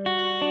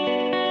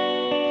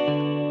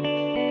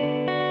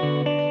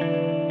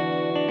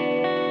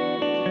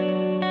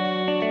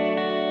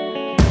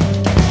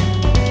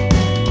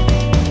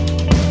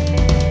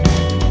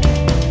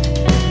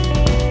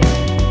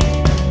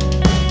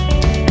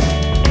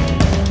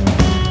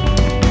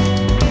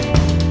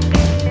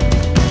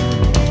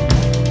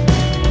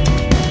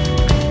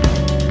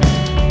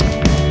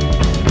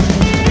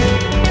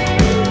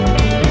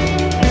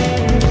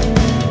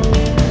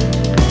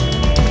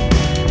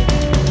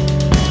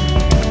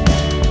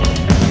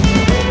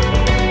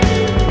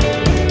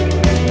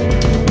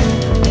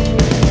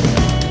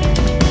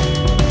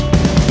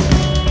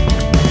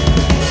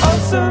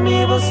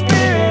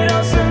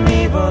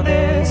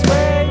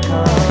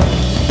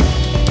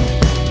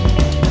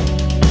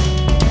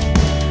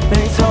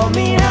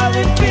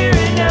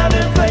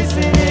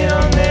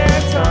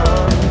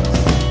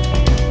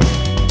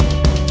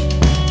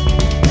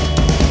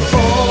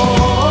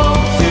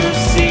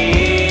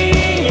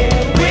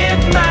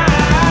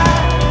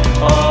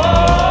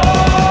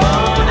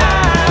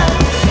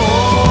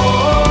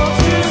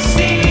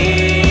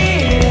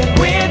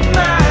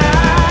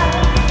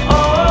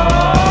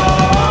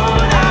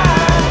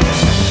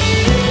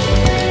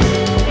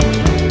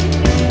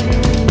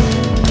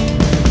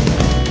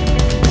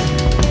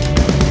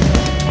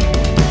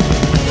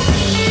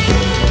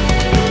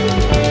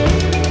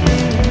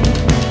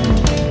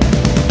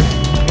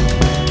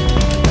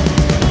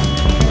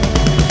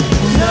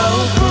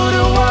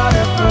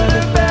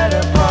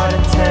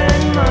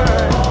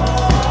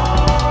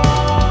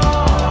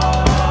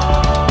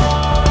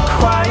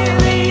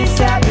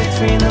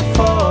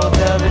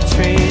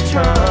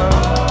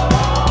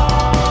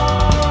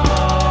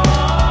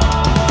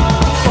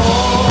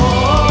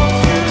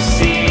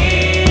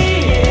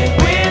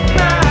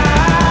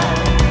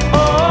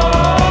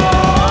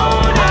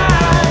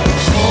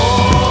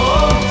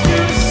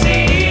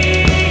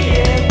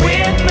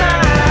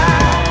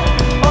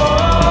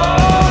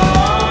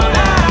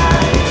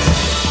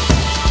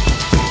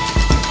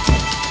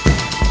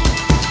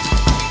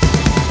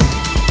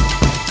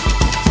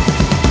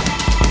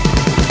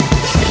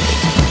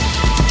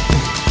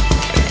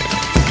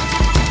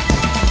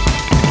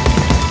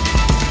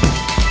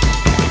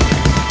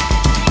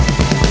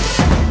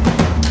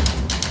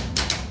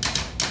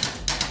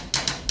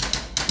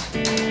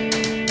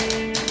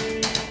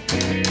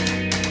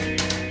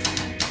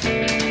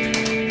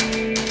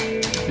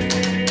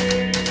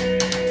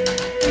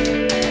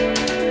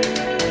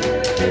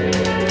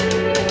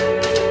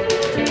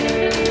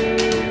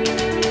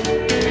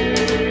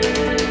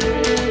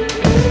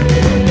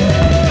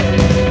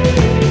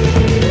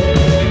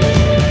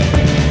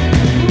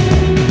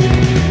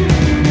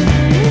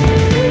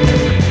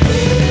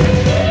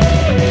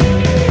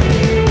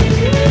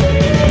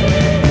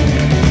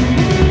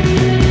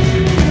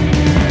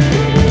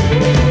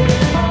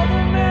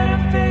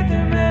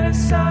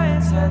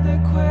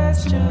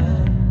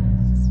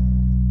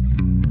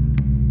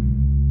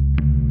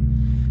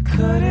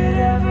 Could it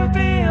ever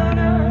be on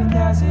earth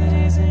as it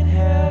is in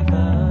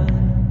heaven?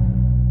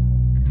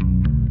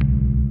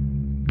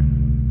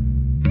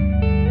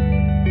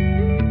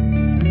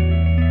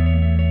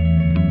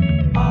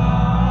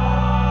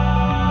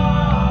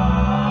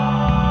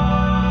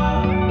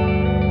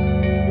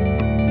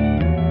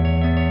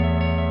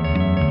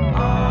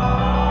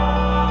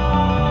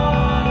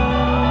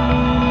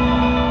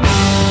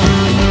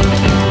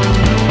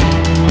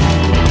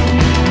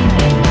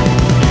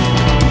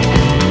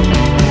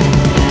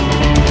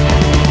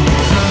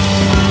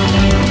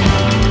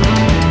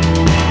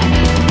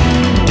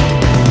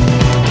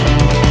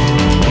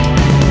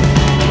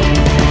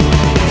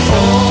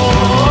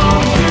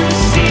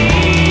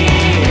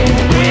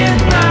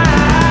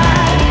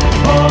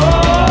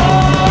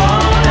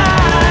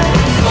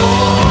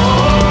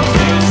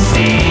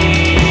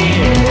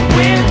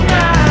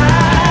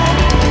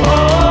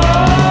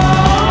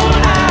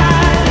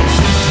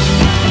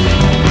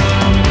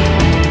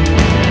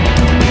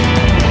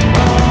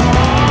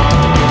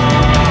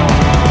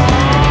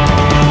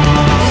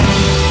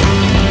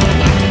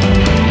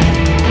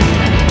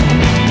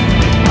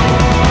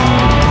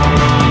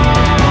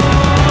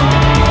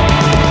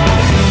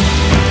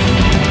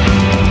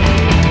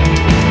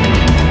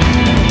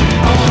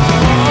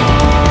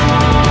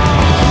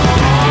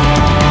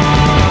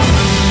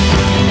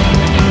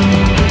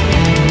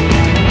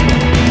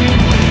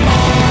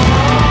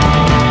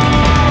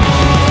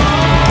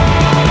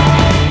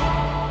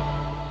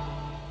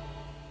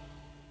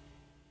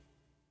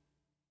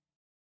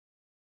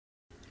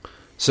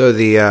 So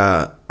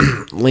the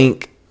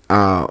link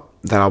that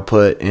I'll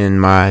put in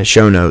my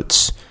show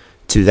notes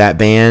to that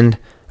band,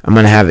 I'm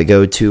going to have it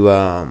go to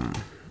a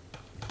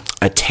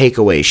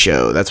takeaway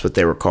show. That's what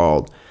they were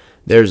called.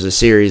 There's a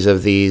series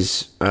of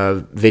these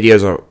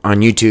videos on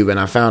YouTube, and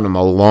I found them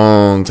a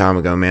long time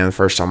ago, man. The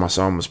first time I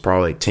saw them was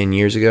probably 10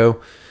 years ago.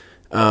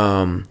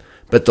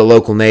 But the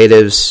Local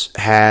Natives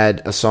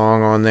had a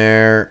song on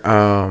there,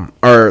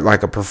 or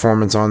like a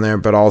performance on there,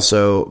 but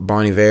also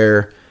Bon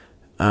Iver,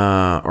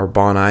 or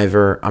Bon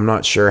Iver. I'm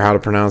not sure how to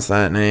pronounce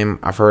that name.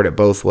 I've heard it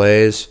both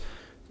ways.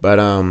 But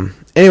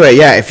anyway,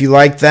 yeah, if you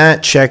like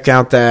that, check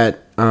out the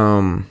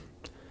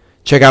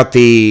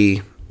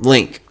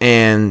link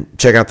and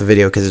check out the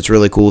video because it's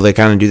really cool. They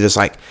kind of do this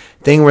like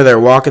thing where they're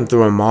walking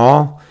through a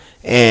mall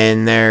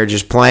and they're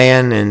just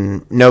playing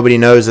and nobody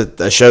knows that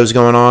the show's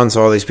going on.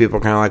 So all these people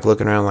are kind of like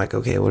looking around like,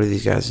 okay, what are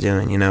these guys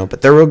doing? You know,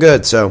 but they're real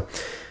good. So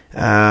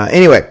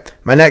anyway,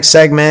 my next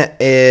segment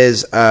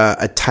is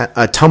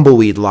a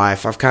tumbleweed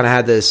life. I've kind of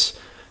had this,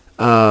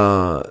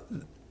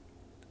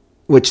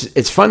 which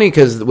it's funny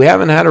because we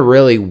haven't had a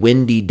really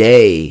windy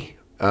day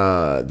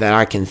that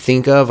I can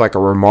think of, like a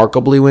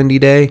remarkably windy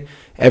day.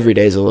 Every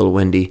day is a little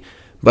windy.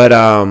 But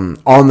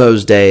on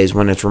those days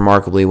when it's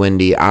remarkably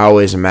windy, I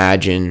always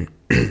imagine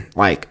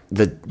like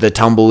the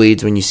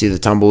tumbleweeds, when you see the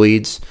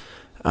tumbleweeds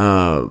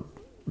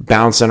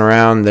bouncing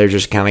around, they're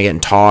just kind of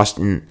getting tossed,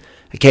 and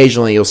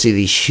occasionally you'll see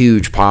these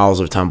huge piles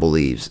of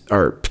tumbleweeds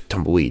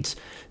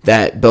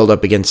that build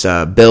up against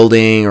a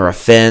building or a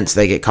fence.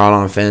 They get caught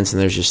on a fence,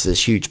 and there's just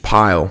this huge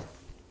pile.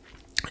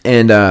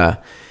 And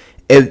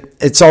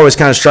it's always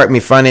kind of struck me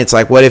funny. It's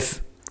like, what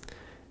if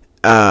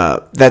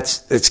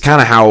it's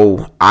kind of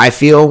how I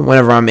feel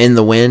whenever I'm in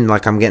the wind,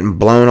 like I'm getting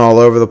blown all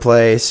over the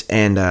place.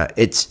 And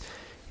it's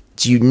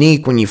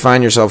unique when you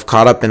find yourself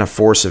caught up in a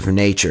force of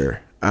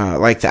nature.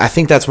 I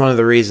think that's one of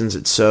the reasons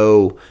it's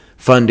so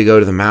fun to go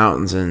to the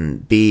mountains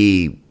and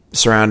be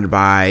surrounded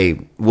by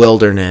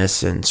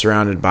wilderness and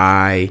surrounded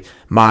by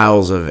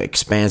miles of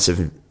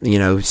expansive,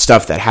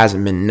 stuff that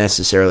hasn't been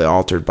necessarily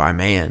altered by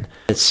man.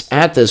 It's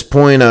at this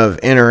point of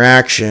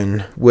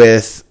interaction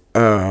with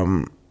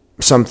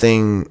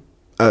something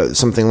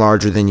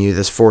larger than you,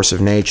 this force of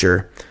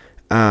nature,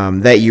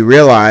 that you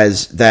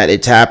realize that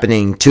it's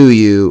happening to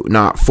you,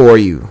 not for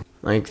you.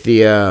 Like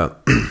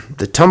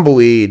the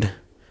tumbleweed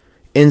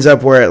ends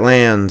up where it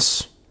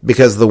lands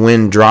because the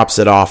wind drops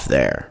it off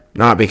there,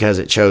 not because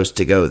it chose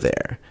to go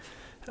there.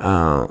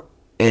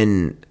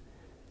 And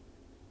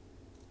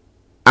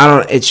I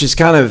don't, it's just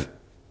kind of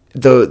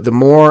the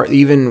more,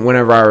 even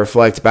whenever I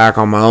reflect back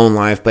on my own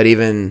life, but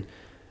even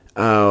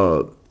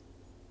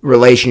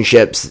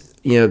relationships,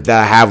 that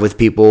I have with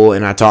people,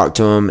 and I talk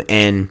to them,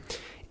 and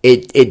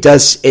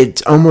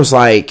it's almost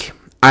like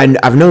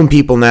I've known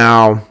people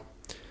now,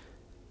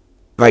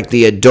 like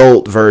the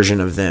adult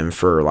version of them,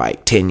 for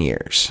like 10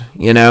 years,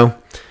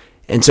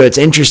 And so it's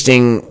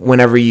interesting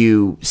whenever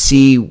you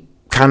see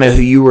kind of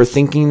who you were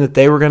thinking that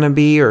they were going to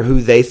be, or who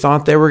they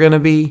thought they were going to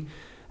be.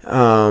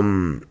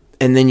 And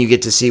then you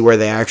get to see where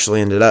they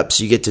actually ended up.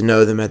 So you get to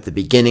know them at the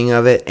beginning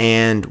of it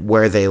and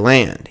where they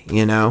land,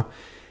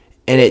 And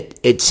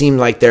it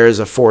seemed like there is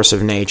a force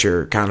of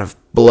nature kind of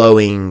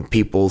blowing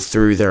people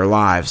through their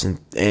lives.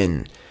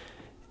 And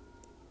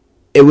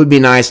it would be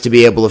nice to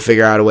be able to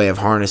figure out a way of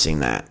harnessing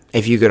that.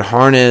 If you could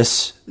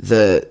harness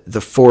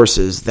the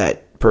forces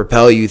that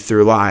propel you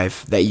through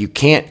life that you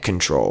can't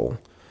control,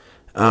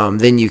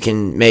 then you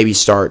can maybe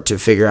start to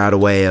figure out a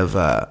way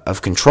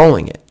of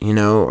controlling it,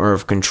 or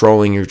of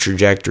controlling your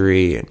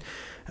trajectory and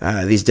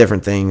these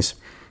different things.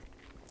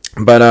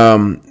 But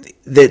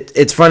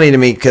it's funny to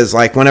me because,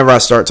 like, whenever I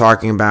start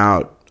talking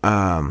about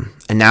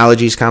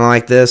analogies kind of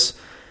like this,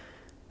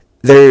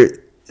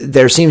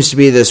 there seems to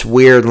be this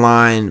weird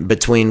line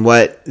between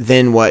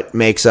what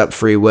makes up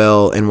free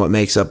will and what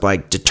makes up,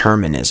 like,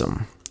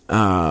 determinism.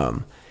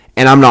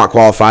 And I'm not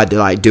qualified to,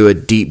 like, do a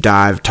deep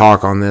dive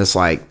talk on this.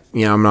 Like,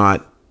 I'm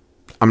not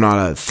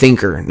a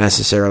thinker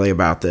necessarily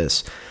about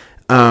this.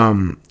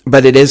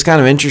 But it is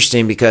kind of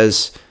interesting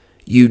because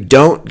you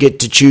don't get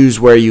to choose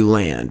where you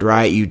land,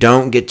 right? You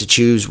don't get to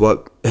choose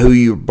who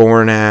you're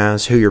born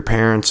as, who your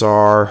parents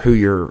are, who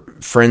your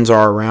friends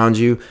are around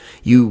you.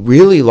 You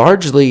really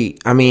largely,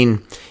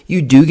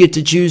 you do get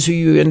to choose who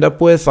you end up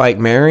with, like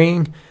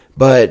marrying,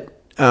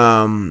 but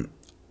a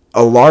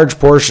large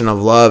portion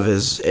of love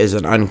is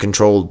an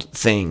uncontrolled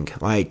thing.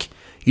 Like,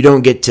 you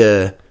don't get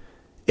to.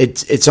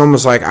 It's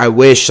almost like I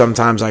wish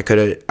sometimes I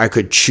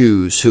could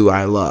choose who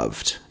I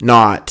loved,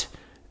 not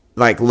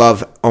like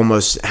love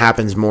almost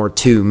happens more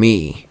to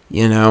me,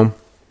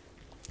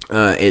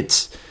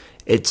 it's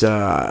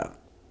a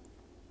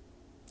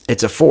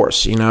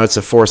force, it's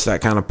a force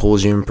that kind of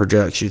pulls you and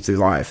projects you through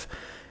life.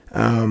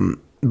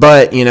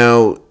 But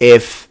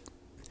if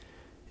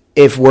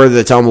we're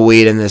the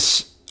tumbleweed in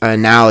this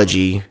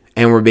analogy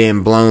and we're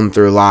being blown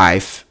through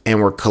life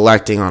and we're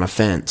collecting on a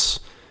fence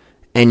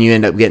and you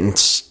end up getting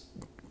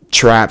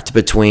trapped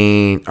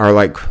between or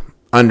like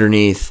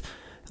underneath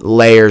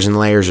layers and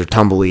layers of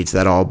tumbleweeds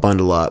that all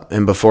bundle up,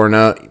 and before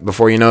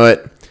you know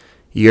it,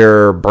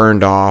 you're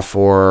burned off,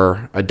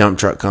 or a dump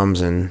truck comes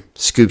and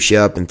scoops you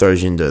up and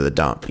throws you into the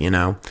dump,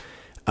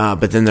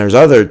 but then there's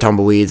other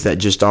tumbleweeds that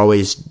just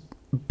always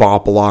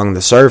bop along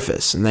the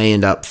surface and they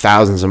end up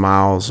thousands of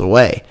miles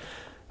away.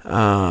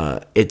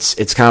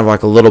 It's kind of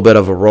like a little bit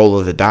of a roll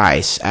of the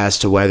dice as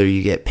to whether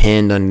you get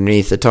pinned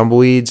underneath the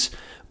tumbleweeds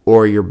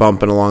or you're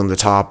bumping along the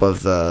top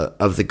of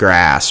the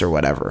grass or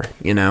whatever,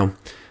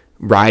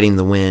 riding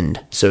the wind,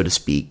 so to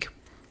speak.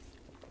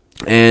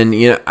 And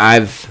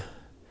I've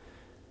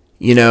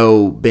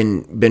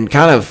been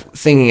kind of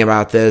thinking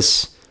about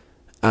this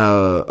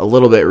a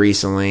little bit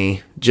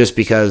recently, just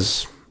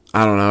because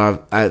I don't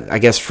know. I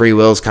guess free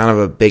will is kind of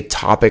a big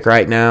topic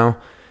right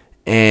now,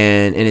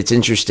 and it's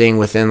interesting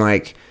within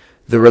like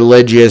the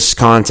religious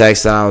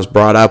context that I was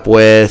brought up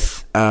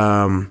with,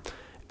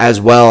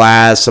 as well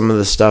as some of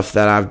the stuff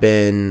that I've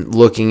been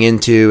looking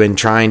into and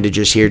trying to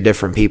just hear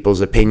different people's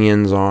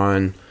opinions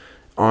on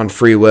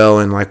free will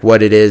and like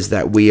what it is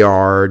that we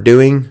are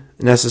doing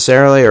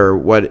necessarily, or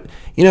what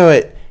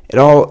it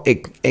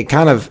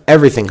kind of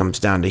everything comes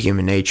down to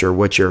human nature,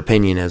 what your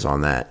opinion is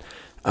on that.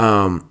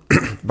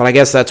 But I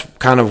guess that's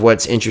kind of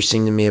what's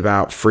interesting to me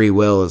about free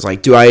will is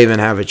like, do I even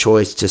have a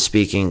choice to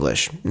speak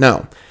English?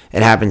 No,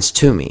 it happens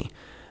to me.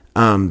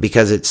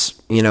 Because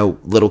it's,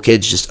 little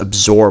kids just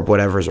absorb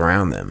whatever's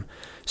around them.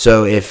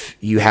 So if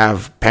you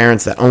have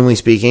parents that only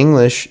speak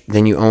English,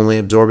 then you only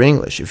absorb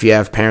English. If you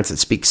have parents that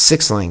speak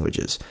 6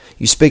 languages,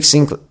 you speak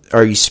 6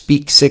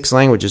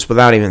 languages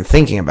without even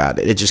thinking about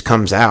it. It just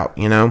comes out,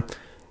 It's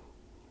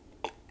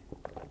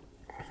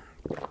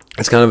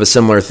kind of a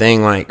similar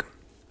thing, like,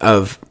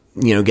 of,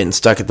 getting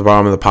stuck at the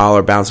bottom of the pile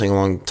or bouncing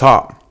along the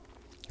top.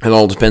 It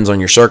all depends on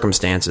your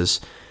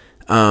circumstances.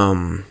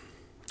 And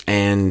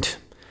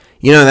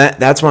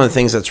that's one of the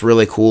things that's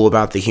really cool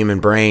about the human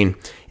brain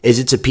is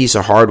it's a piece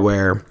of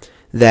hardware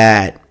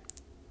that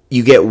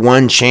you get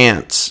one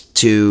chance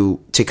to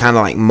kind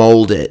of like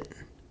mold it.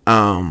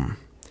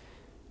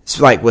 It's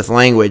like with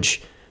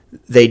language,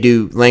 they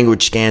do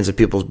language scans of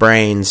people's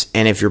brains,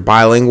 and if you're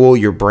bilingual,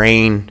 your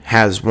brain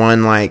has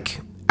one like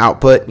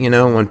output,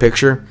 one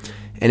picture.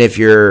 And if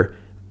you're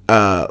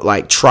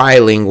like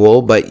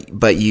trilingual,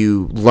 but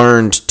you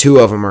learned 2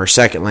 of them are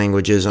second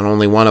languages and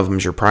only one of them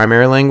is your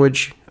primary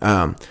language.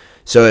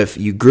 So if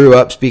you grew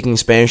up speaking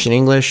Spanish and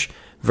English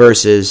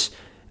versus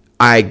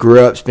I grew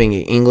up speaking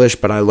English,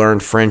 but I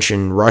learned French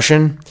and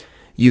Russian,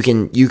 you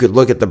could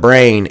look at the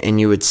brain and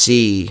you would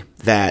see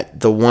that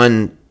the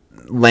one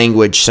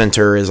language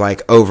center is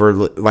like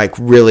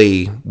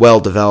really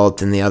well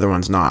developed and the other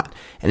one's not.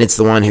 And it's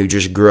the one who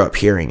just grew up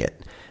hearing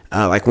it.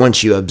 Like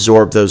once you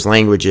absorb those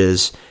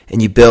languages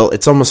and you build,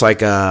 it's almost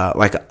like a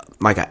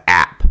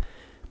app.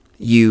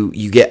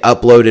 You get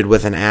uploaded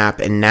with an app,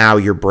 and now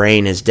your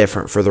brain is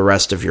different for the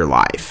rest of your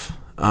life,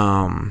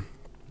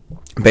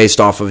 based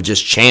off of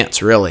just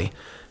chance, really.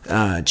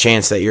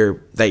 Chance that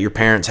your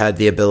parents had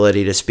the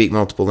ability to speak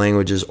multiple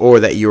languages, or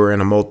that you were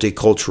in a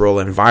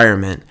multicultural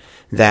environment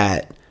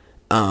that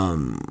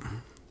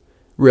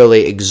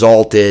really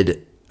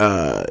exalted.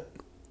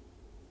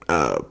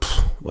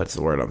 What's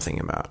the word I'm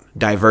thinking about?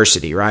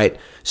 Diversity, right?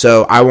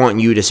 So I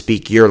want you to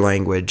speak your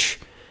language,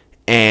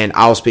 and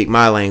I'll speak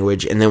my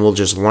language, and then we'll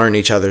just learn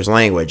each other's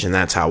language, and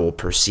that's how we'll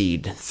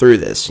proceed through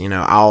this.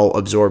 I'll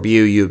absorb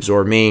you, you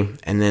absorb me,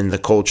 and then the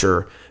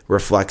culture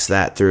reflects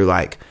that through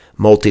like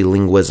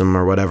multilingualism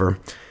or whatever.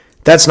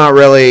 That's not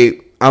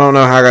really, I don't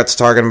know how I got to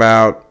talking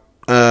about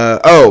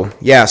Oh,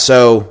 yeah,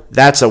 so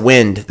that's a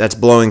wind that's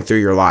blowing through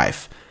your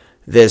life.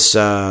 This,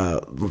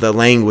 the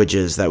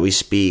languages that we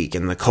speak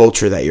and the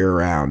culture that you're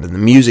around and the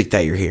music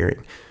that you're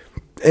hearing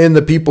and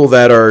the people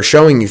that are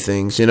showing you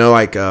things,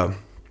 like,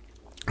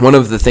 one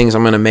of the things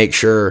I'm going to make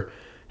sure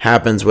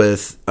happens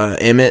with,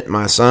 Emmett,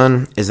 my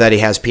son, is that he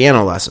has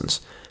piano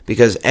lessons,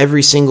 because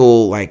every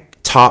single, like,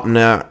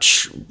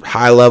 top-notch,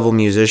 high-level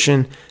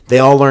musician, they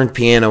all learned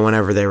piano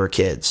whenever they were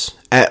kids.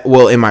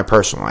 In my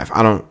personal life.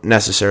 I don't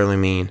necessarily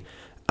mean,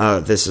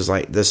 this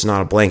is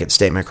not a blanket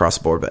statement across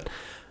the board, but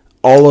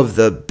all of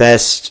the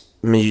best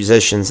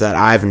musicians that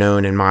I've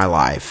known in my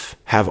life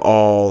have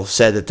all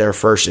said that their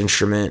first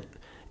instrument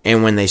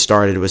and when they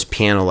started was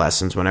piano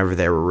lessons whenever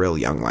they were real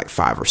young, like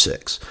 5 or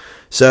 6.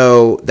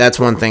 So that's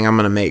one thing I'm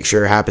going to make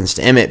sure happens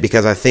to Emmett,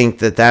 because I think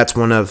that that's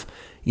one of,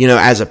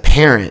 as a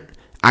parent,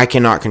 I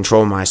cannot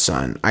control my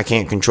son. I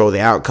can't control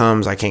the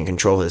outcomes. I can't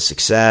control his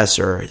success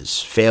or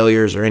his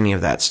failures or any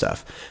of that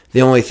stuff.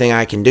 The only thing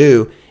I can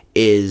do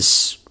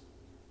is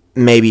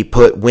maybe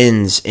put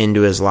wins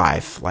into his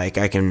life. Like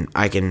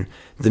the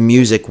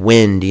music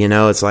wind,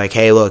 it's like,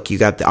 hey, look, you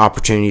got the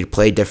opportunity to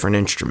play different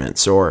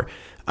instruments. Or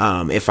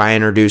if I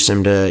introduce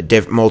him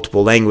to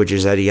multiple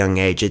languages at a young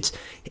age,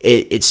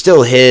 it's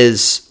still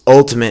his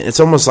ultimate. It's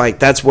almost like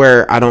that's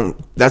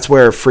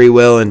where free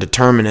will and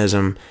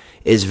determinism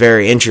is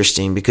very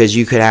interesting, because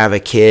you could have a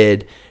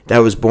kid that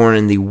was born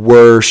in the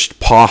worst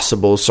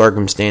possible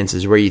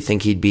circumstances where you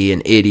think he'd be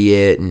an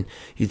idiot and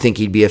you think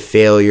he'd be a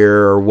failure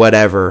or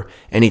whatever,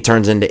 and he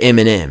turns into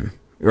Eminem,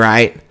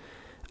 right?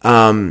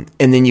 And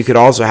then you could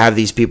also have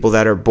these people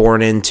that are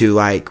born into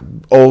like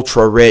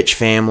ultra rich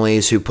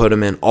families who put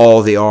them in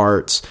all the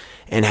arts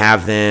and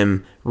have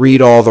them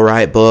read all the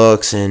right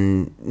books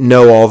and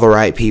know all the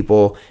right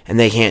people, and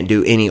they can't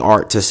do any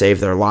art to save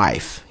their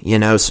life,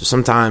 So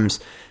sometimes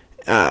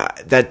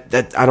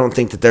that I don't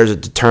think that there's a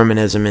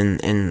determinism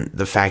in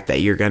the fact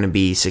that you're going to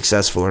be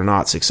successful or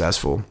not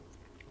successful.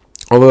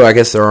 Although I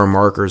guess there are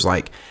markers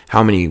like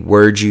how many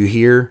words you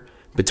hear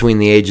between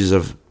the ages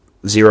of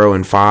 0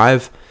 and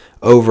 5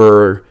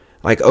 over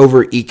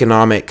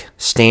economic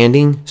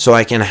standing. So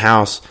like in a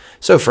house.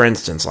 So for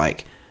instance,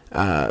 like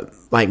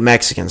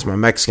Mexicans, my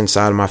Mexican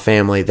side of my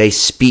family, they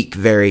speak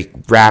very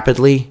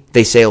rapidly.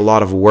 They say a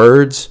lot of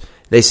words.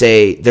 They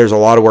say there's a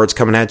lot of words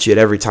coming at you at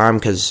every time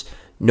because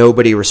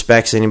nobody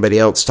respects anybody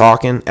else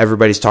talking.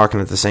 Everybody's talking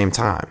at the same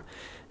time.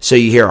 So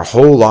you hear a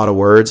whole lot of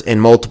words in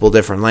multiple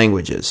different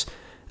languages.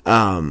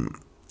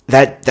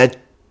 That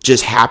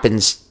just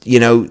happens,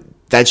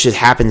 that just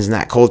happens in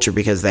that culture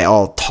because they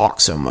all talk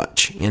so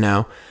much,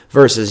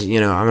 versus, I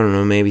don't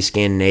know, maybe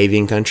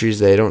Scandinavian countries,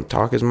 they don't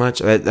talk as much.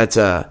 That's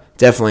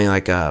definitely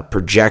like a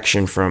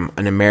projection from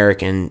an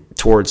American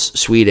towards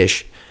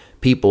Swedish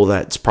people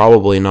that's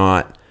probably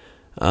not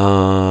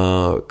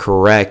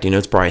correct.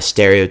 It's probably a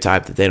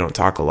stereotype that they don't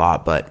talk a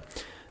lot, but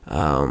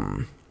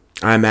I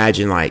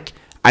imagine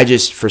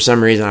for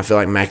some reason I feel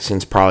like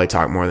Mexicans probably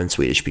talk more than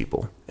Swedish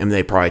people, and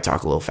they probably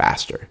talk a little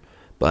faster.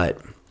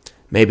 But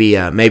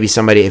maybe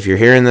somebody, if you're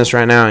hearing this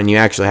right now and you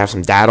actually have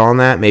some data on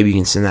that, maybe you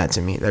can send that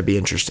to me. That'd be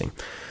interesting.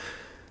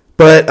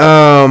 But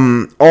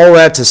all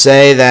that to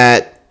say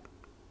that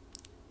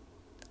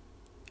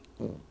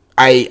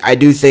I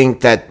do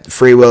think that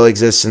free will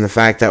exists in the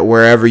fact that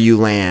wherever you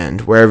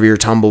land, wherever your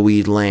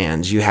tumbleweed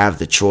lands, you have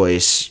the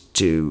choice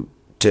to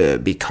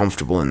be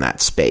comfortable in that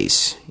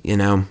space,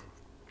 And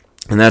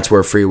that's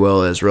where free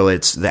will is. Really,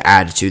 it's the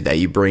attitude that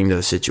you bring to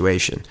the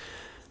situation.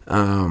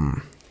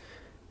 All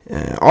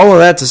of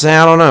that to say,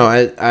 I don't know.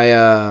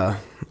 I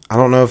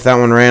don't know if that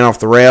one ran off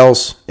the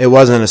rails. It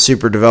wasn't a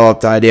super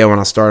developed idea when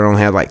I started. I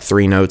only had like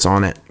 3 notes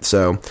on it.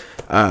 So,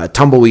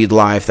 tumbleweed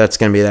life, that's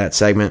going to be that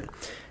segment.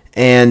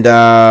 And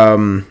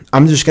I'm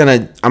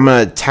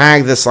gonna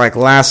tag this like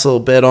last little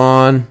bit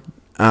on.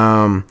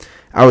 I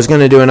was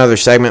gonna do another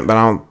segment, but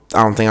I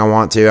don't think I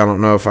want to. I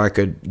don't know if I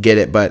could get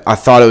it, but I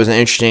thought it was an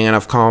interesting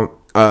enough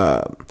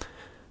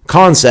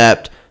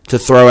concept to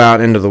throw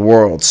out into the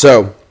world.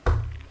 So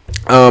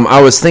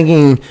I was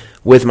thinking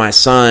with my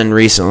son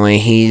recently.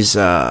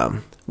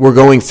 We're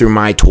going through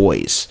my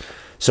toys.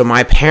 So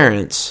my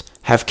parents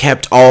have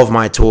kept all of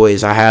my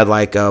toys. I had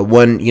like a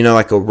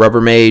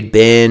Rubbermaid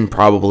bin,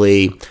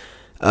 probably,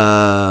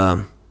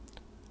 I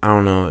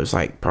don't know, it was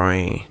like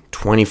probably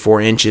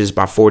 24 inches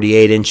by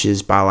 48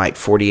 inches by like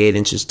 48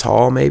 inches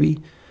tall, maybe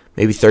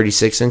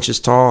 36 inches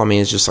tall. I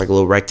mean, it's just like a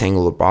little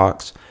rectangular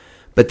box.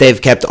 But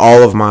they've kept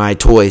all of my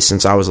toys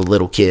since I was a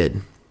little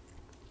kid.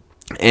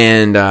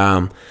 And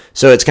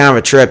so it's kind of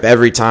a trip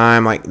every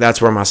time. Like,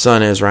 that's where my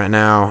son is right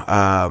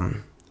now.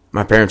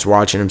 My parents were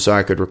watching him so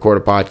I could record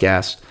a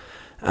podcast.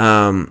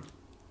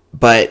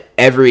 But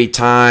every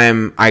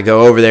time I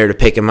go over there to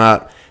pick him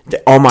up,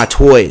 all my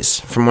toys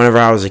from whenever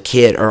I was a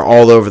kid are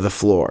all over the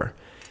floor.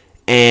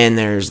 And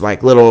there's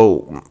like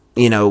little,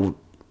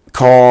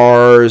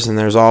 cars, and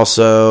there's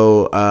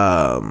also,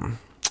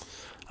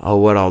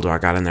 what all do I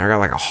got in there? I got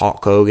like a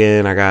Hulk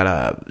Hogan. I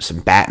got some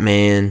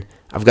Batman.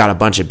 I've got a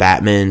bunch of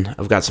Batman.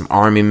 I've got some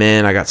Army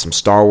Men. I got some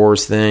Star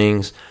Wars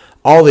things.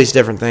 All these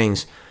different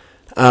things.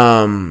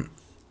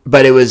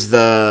 but it was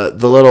the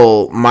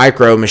little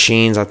micro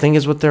machines, I think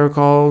is what they were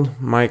called.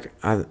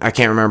 I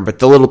can't remember, but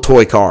the little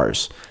toy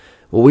cars.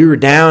 Well, we were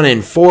down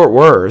in Fort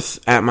Worth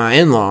at my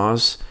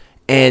in-laws,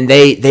 and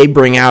they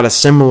bring out a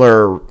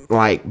similar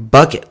like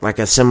bucket, like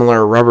a similar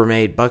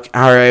Rubbermaid bucket.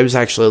 Or it was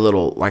actually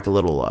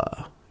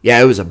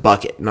it was a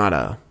bucket, not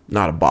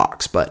a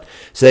box. But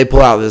so they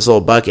pull out this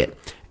little bucket,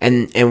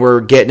 and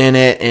we're getting in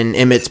it, and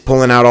Emmett's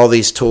pulling out all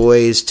these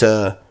toys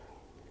to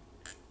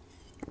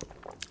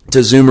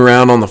zoom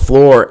around on the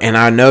floor, and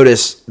I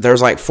noticed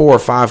there's like 4 or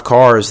 5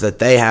 cars that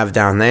they have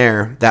down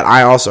there that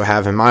I also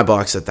have in my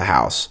box at the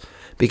house,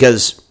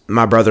 because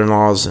my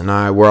brother-in-laws and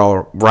I were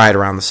all right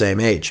around the same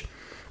age.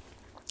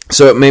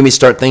 So it made me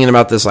start thinking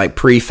about this like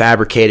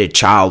prefabricated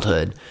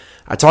childhood.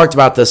 I talked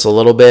about this a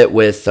little bit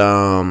with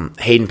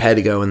Hayden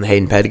Pedigo in the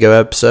Hayden Pedigo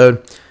episode.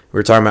 We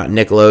were talking about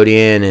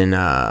Nickelodeon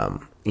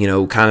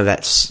and kind of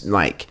that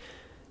like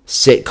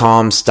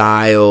sitcom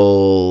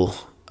style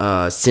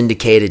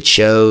syndicated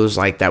shows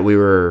like that.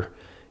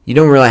 You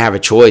don't really have a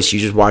choice. You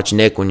just watch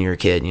Nick when you're a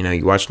kid.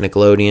 You watch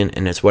Nickelodeon,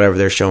 and it's whatever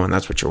they're showing,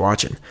 that's what you're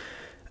watching.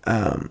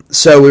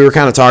 So we were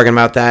kind of talking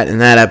about that in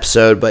that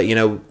episode, but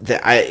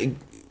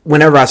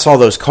whenever I saw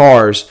those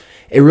cars,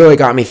 it really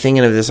got me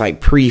thinking of this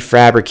like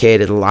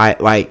prefabricated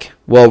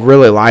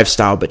really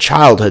lifestyle, but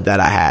childhood that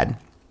I had.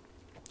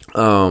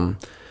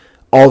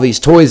 All these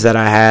toys that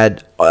I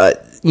had,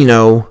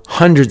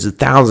 hundreds of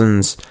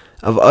thousands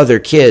of other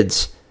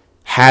kids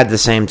had the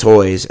same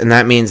toys, and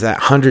that means that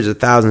hundreds of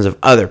thousands of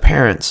other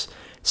parents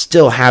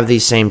still have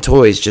these same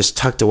toys just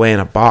tucked away in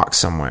a box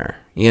somewhere,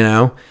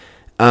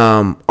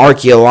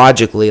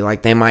 archaeologically,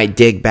 like they might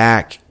dig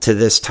back to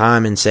this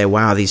time and say,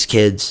 wow, these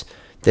kids,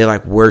 they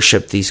like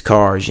worship these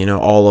cars,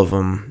 all of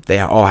them, they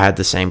all had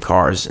the same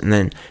cars. And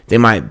then they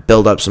might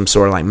build up some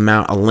sort of like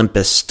Mount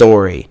Olympus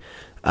story,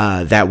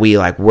 that we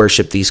like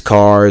worship these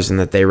cars and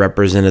that they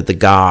represented the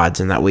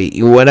gods and that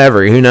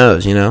whatever, who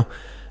knows,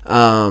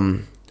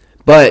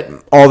 but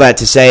all that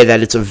to say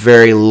that it's a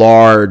very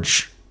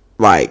large,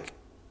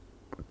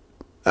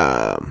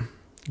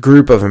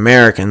 group of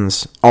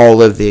Americans all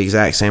live the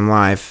exact same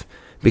life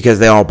because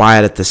they all buy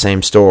it at the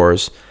same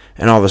stores,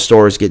 and all the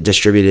stores get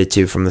distributed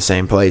to from the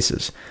same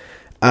places.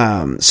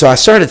 So I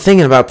started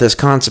thinking about this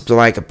concept of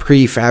like a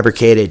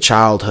prefabricated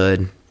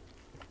childhood,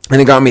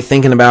 and it got me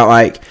thinking about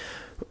like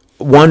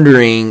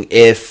wondering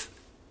if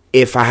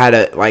I had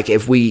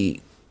if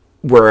we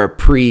were a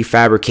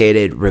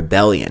prefabricated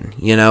rebellion,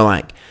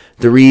 like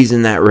the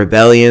reason that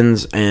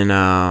rebellions and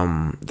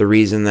the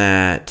reason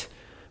that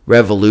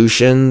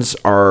revolutions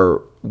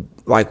are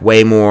like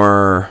way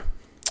more,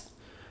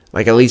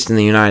 like at least in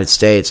the United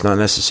States, not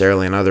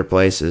necessarily in other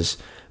places,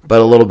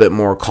 but a little bit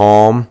more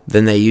calm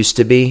than they used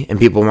to be. And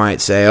people might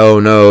say, oh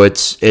no,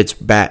 it's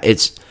bad.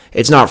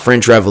 It's not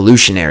French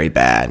Revolutionary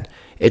bad.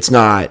 It's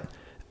not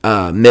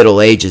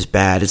Middle Ages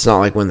bad. It's not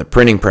like when the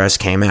printing press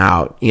came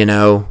out,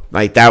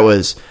 like that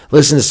was,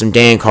 listen to some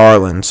Dan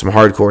Carlin, some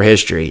hardcore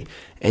history,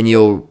 and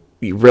you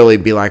really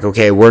be like,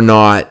 okay, we're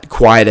not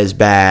quite as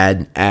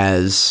bad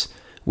as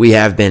we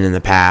have been in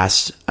the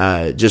past,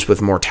 just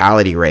with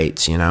mortality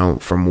rates,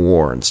 from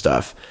war and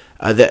stuff.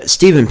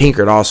 Steven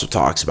Pinker also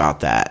talks about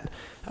that.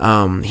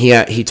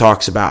 He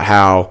talks about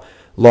how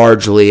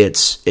largely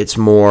it's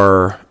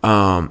more,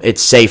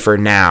 it's safer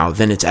now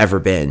than it's ever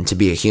been to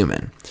be a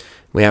human.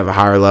 We have a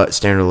higher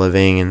standard of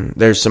living, and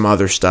there's some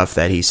other stuff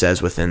that he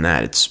says within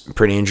that. It's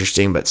pretty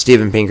interesting. But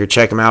Steven Pinker,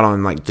 check him out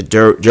on like the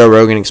Joe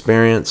Rogan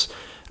Experience.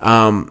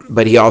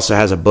 But he also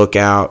has a book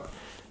out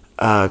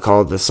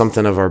called The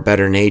Something of Our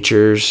Better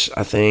Natures,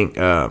 I think.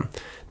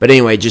 But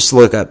anyway, just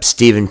look up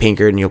Steven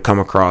Pinker and you'll come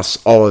across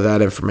all of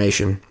that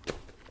information.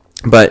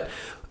 But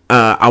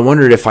I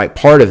wondered if like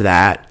part of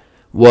that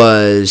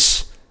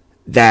was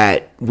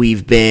that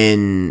we've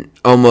been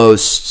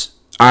almost,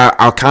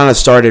 I kind of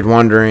started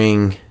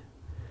wondering,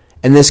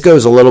 and this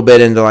goes a little bit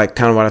into like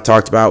kind of what I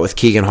talked about with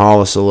Keegan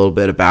Hollis a little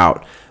bit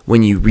about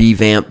when you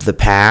revamp the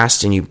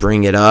past and you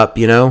bring it up,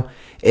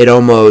 it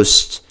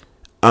almost,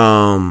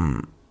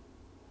 I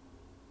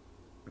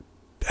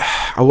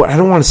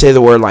don't want to say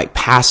the word like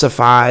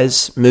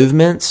pacifies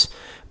movements,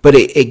 but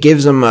it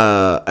gives them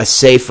a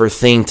safer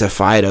thing to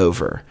fight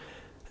over.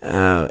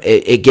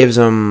 It gives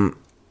them,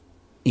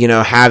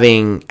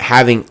 having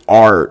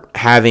art,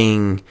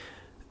 having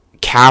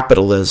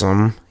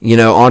capitalism,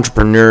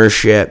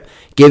 entrepreneurship,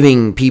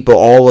 giving people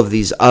all of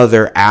these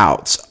other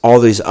outs, all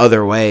these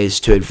other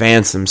ways to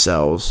advance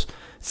themselves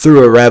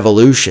through a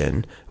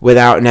revolution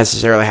without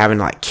necessarily having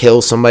to like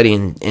kill somebody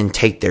and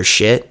take their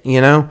shit,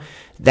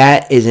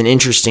 That is an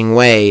interesting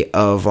way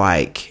of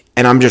like,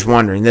 and I'm just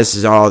wondering, this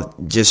is all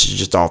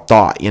just all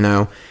thought,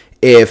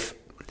 if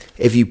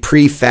you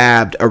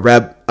prefabbed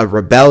a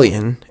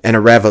rebellion and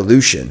a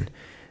revolution,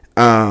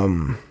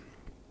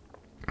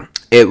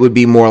 it would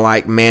be more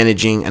like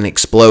managing an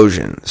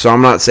explosion. So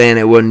I'm not saying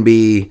it wouldn't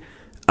be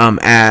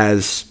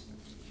as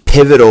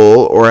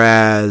pivotal or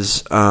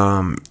as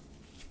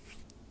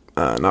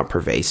not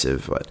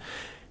pervasive, but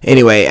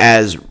anyway,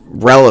 as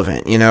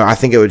relevant. I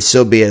think it would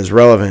still be as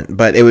relevant,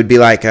 but it would be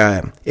like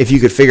if you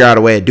could figure out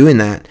a way of doing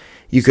that,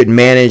 you could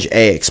manage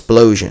a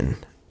explosion.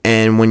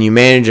 And when you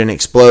manage an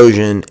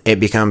explosion, it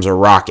becomes a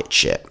rocket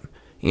ship,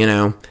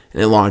 and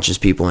it launches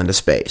people into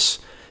space.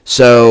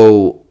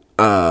 So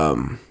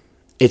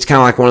it's kind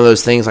of like one of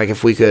those things, like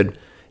if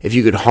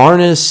you could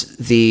harness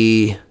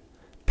the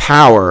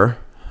power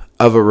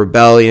of a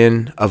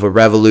rebellion, of a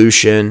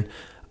revolution,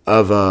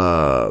 of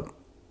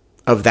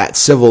that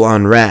civil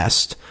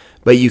unrest,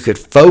 but you could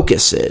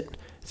focus it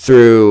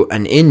through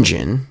an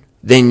engine,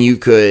 then you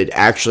could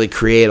actually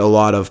create a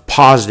lot of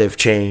positive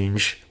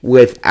change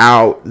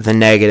without the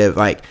negative.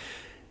 Like,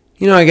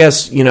 I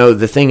guess,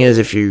 the thing is,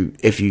 if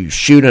you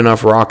shoot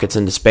enough rockets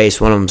into space,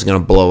 one of them's going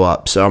to blow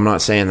up. So I'm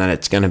not saying that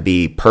it's going to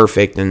be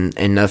perfect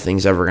and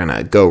nothing's ever going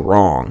to go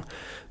wrong,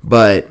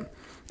 but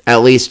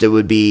at least it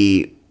would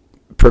be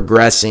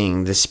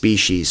progressing the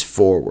species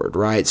forward,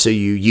 right? So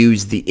you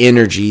use the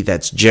energy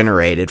that's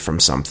generated from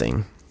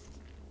something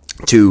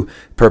to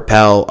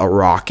propel a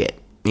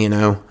rocket,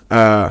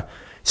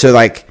 so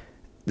like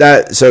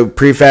that. So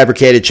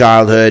prefabricated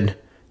childhood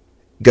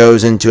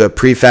goes into a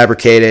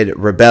prefabricated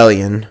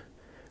rebellion,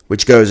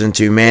 which goes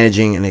into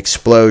managing an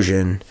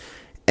explosion.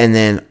 And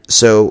then,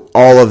 so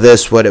all of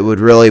this, what it would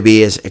really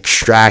be is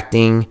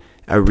extracting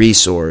a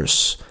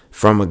resource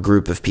from a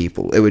group of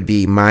people. It would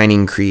be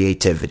mining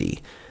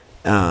creativity.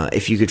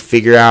 If you could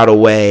figure out a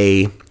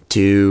way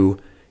to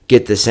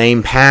get the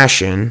same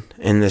passion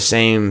and the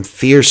same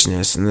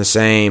fierceness and the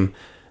same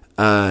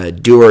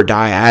do or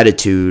die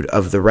attitude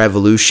of the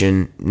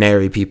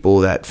revolutionary people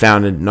that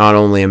founded not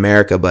only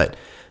America, but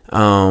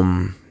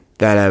that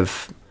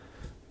have,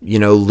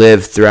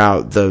 lived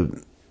throughout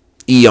the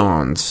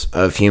eons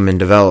of human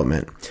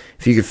development.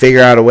 If you could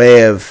figure out a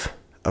way of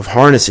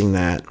harnessing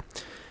that,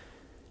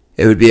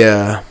 it would be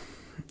a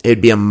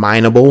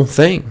mineable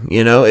thing.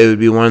 It would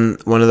be one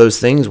of those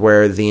things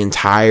where the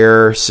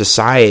entire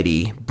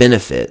society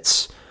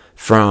benefits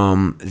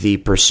from the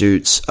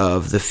pursuits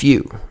of the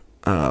few,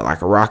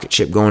 like a rocket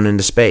ship going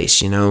into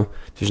space.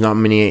 There's not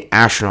many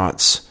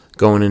astronauts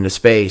going into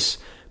space,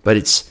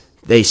 but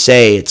they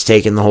say it's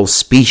taking the whole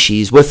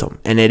species with them,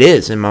 and it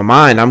is. In my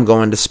mind, I'm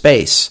going to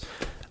space,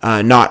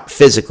 not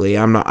physically.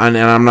 I'm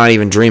not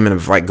even dreaming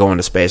of like going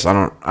to space. I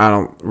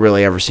don't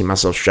really ever see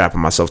myself strapping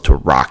myself to a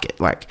rocket.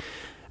 Like,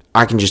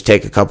 I can just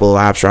take a couple of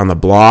laps around the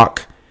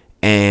block,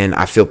 and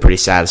I feel pretty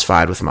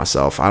satisfied with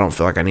myself. I don't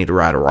feel like I need to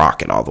ride a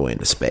rocket all the way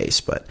into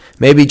space, but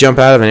maybe jump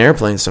out of an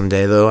airplane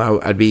someday, though.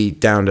 I'd be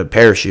down to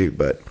parachute,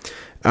 but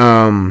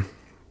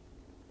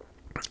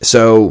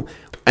so,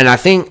 and I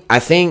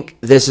think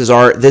this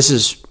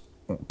is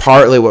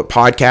partly what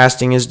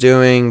podcasting is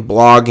doing,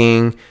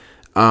 blogging.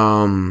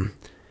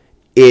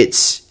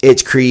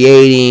 It's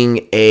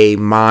creating a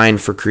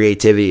mind for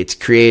creativity. It's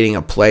creating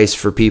a place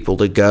for people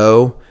to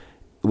go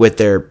with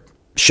their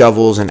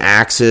shovels and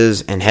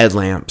axes and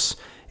headlamps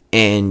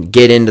and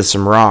get into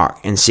some rock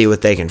and see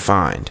what they can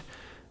find.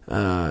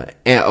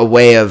 A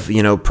way of,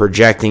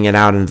 projecting it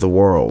out into the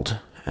world.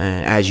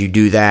 And as you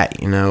do that,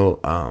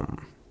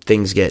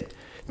 things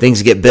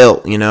get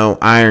built,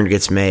 iron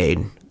gets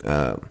made,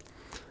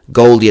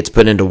 gold gets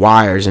put into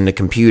wires, into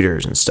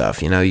computers and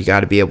stuff. You got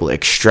to be able to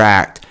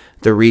extract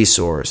the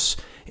resource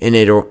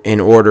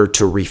in order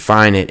to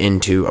refine it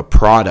into a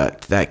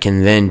product that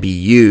can then be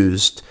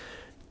used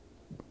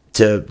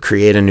to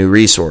create a new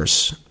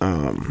resource.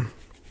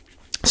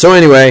 So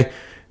anyway,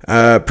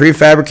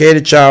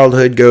 prefabricated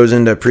childhood goes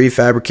into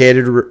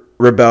prefabricated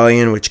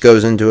rebellion, which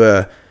goes into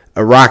a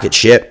rocket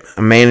ship,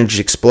 a managed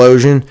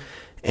explosion,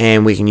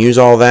 and we can use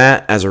all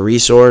that as a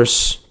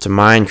resource to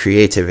mine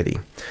creativity.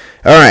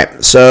 All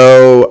right,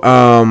 so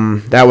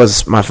that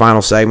was my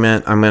final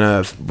segment. I'm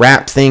going to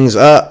wrap things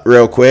up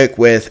real quick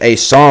with a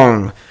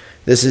song.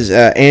 This is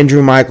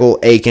Andrew Michael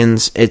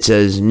Akins. It's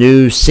his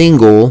new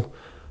single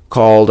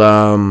called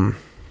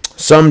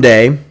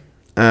Someday.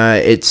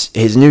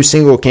 His new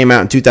single came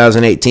out in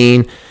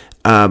 2018,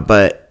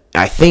 but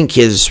I think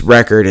his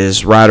record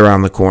is right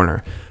around the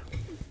corner.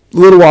 A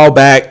little while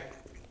back,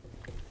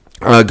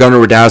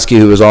 Gunnar Radowski,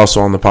 who was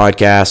also on the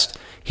podcast,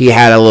 he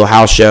had a little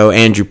house show.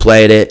 Andrew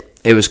played it.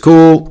 It was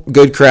cool,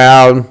 good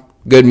crowd,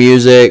 good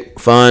music,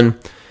 fun.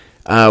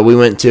 We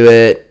went to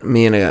it,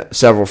 me and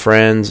several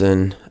friends,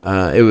 and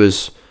it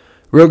was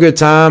real good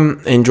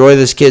time. Enjoy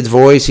this kid's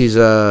voice. He's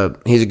a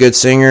good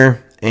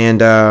singer.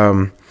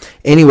 And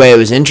anyway, it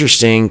was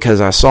interesting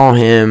because I saw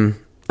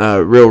him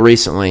real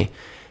recently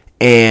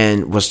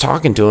and was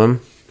talking to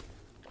him,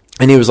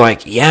 and he was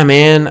like, "Yeah,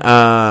 man,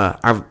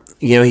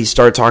 he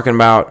started talking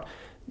about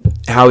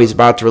how he's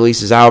about to release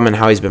his album and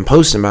how he's been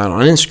posting about it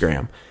on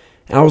Instagram."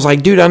 And I was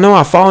like, "Dude, I know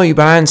I follow you,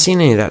 but I hadn't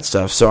seen any of that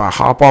stuff." So I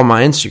hop on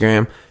my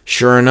Instagram.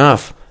 Sure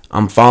enough,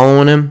 I'm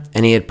following him,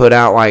 and he had put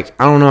out like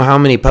I don't know how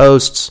many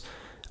posts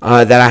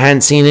that I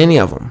hadn't seen any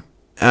of them.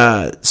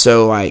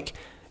 So like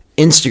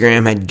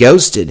Instagram had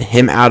ghosted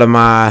him out of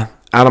my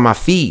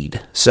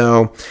feed.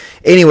 So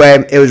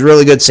anyway, it was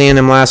really good seeing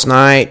him last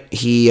night.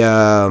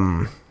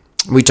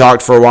 We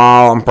talked for a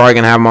while. I'm probably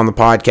gonna have him on the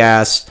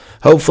podcast.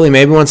 Hopefully,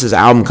 maybe once his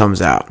album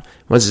comes out,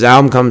 Once his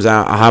album comes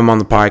out, I'll have him on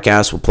the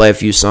podcast. We'll play a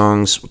few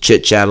songs, we'll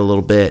chit-chat a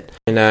little bit,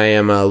 and I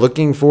am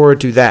looking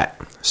forward to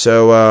that.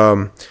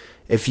 So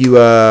if you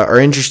are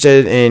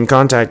interested in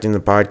contacting the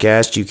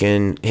podcast, you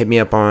can hit me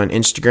up on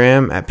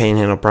Instagram at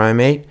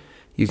PanhandlePrimate.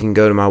 You can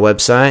go to my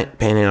website,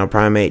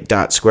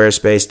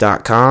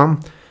 panhandleprimate.squarespace.com.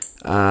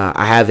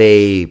 I have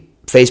a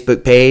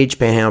Facebook page,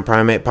 Panhandle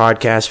Primate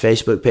Podcast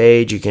Facebook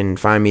page. You can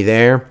find me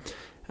there.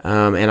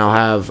 And I'll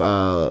have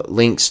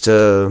links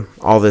to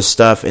all this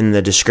stuff in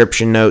the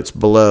description notes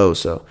below.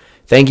 So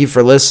thank you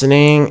for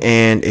listening,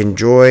 and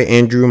enjoy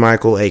Andrew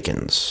Michael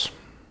Akins.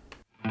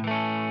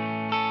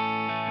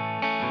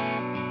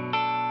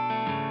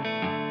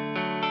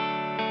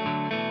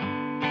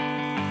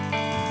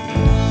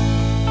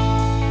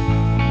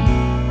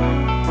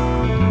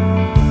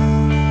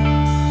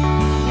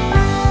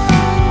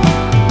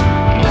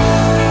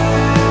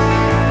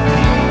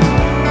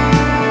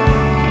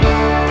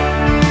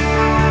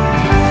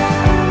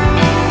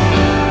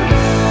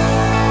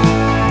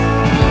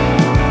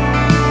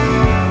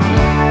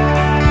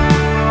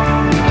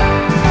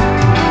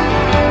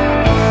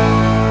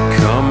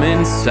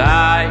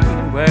 Inside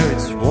where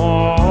it's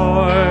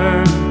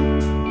warm,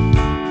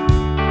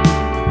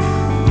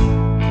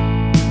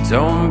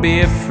 don't be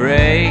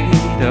afraid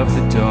of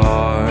the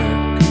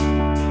dark,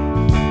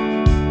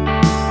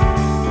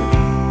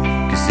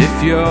 'cause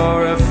if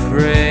you're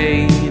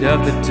afraid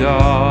of the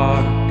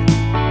dark,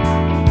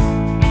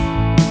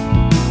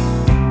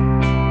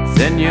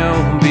 then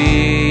you'll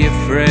be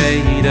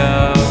afraid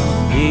of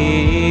me.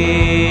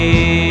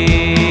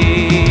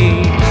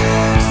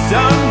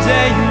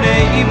 Someday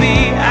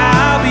maybe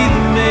I'll be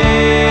the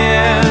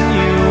man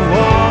you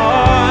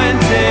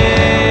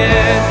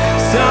wanted.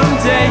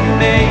 Someday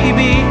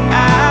maybe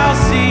I'll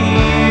see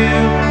you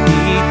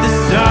beneath the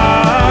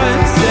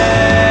sunset.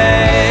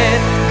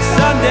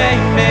 Someday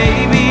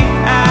maybe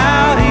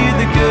I'll hear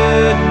the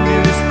good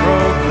news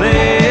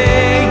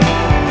proclaim.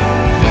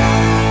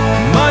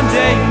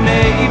 Monday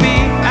maybe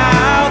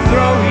I'll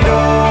throw it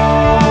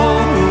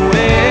all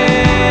away.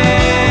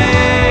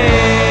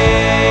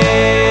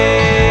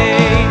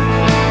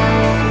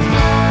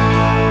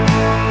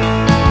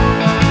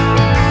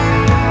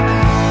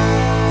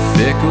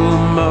 Fickle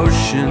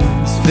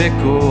emotions,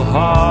 fickle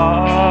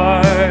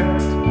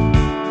heart.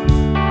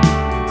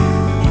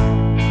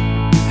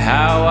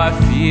 How I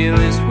feel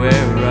is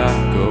where I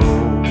go.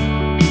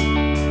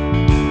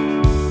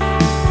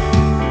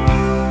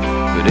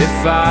 But if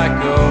I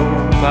go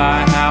by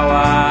how I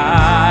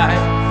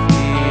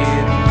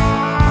feel,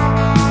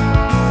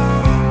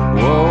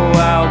 whoa,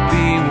 I'll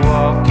be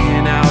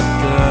walking out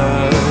the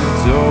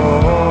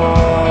door.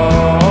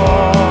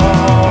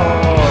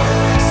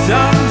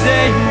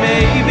 Someday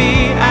maybe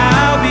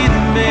I'll be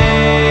the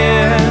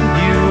man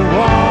you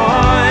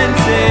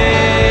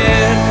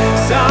wanted.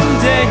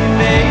 Someday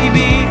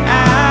maybe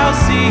I'll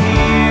see you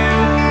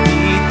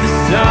beneath the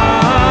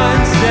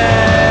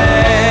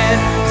sunset.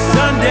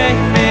 Someday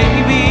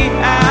maybe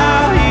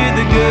I'll hear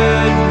the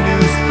good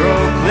news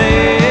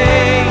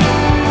proclaim.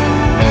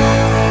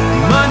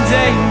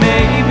 Monday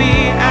maybe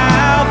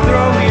I'll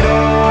throw it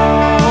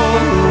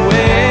all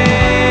away.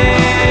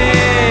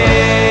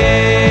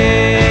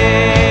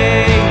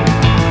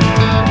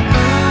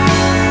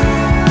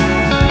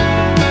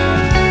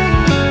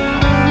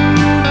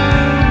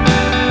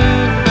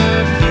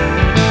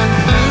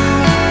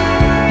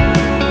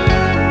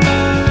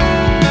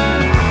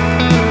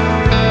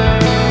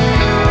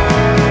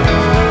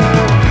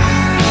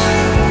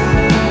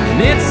 And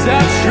it's a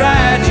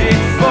tragic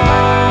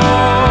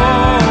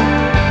fall.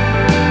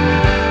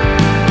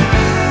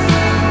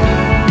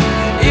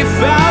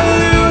 If I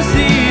lose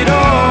it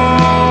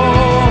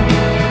all,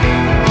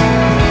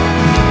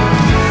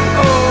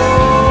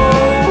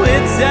 oh,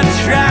 it's a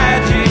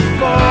tragic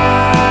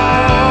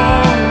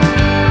fall.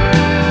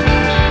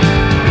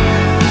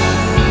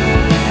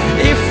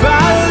 If I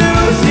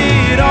lose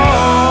it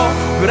all,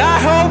 but I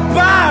hope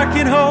I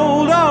can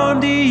hold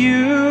on to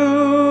you.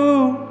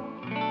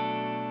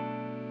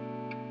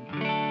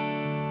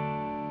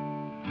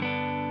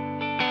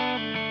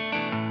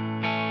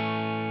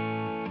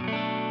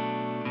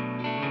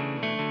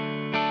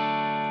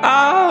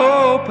 I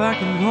hope I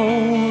can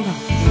hold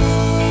on.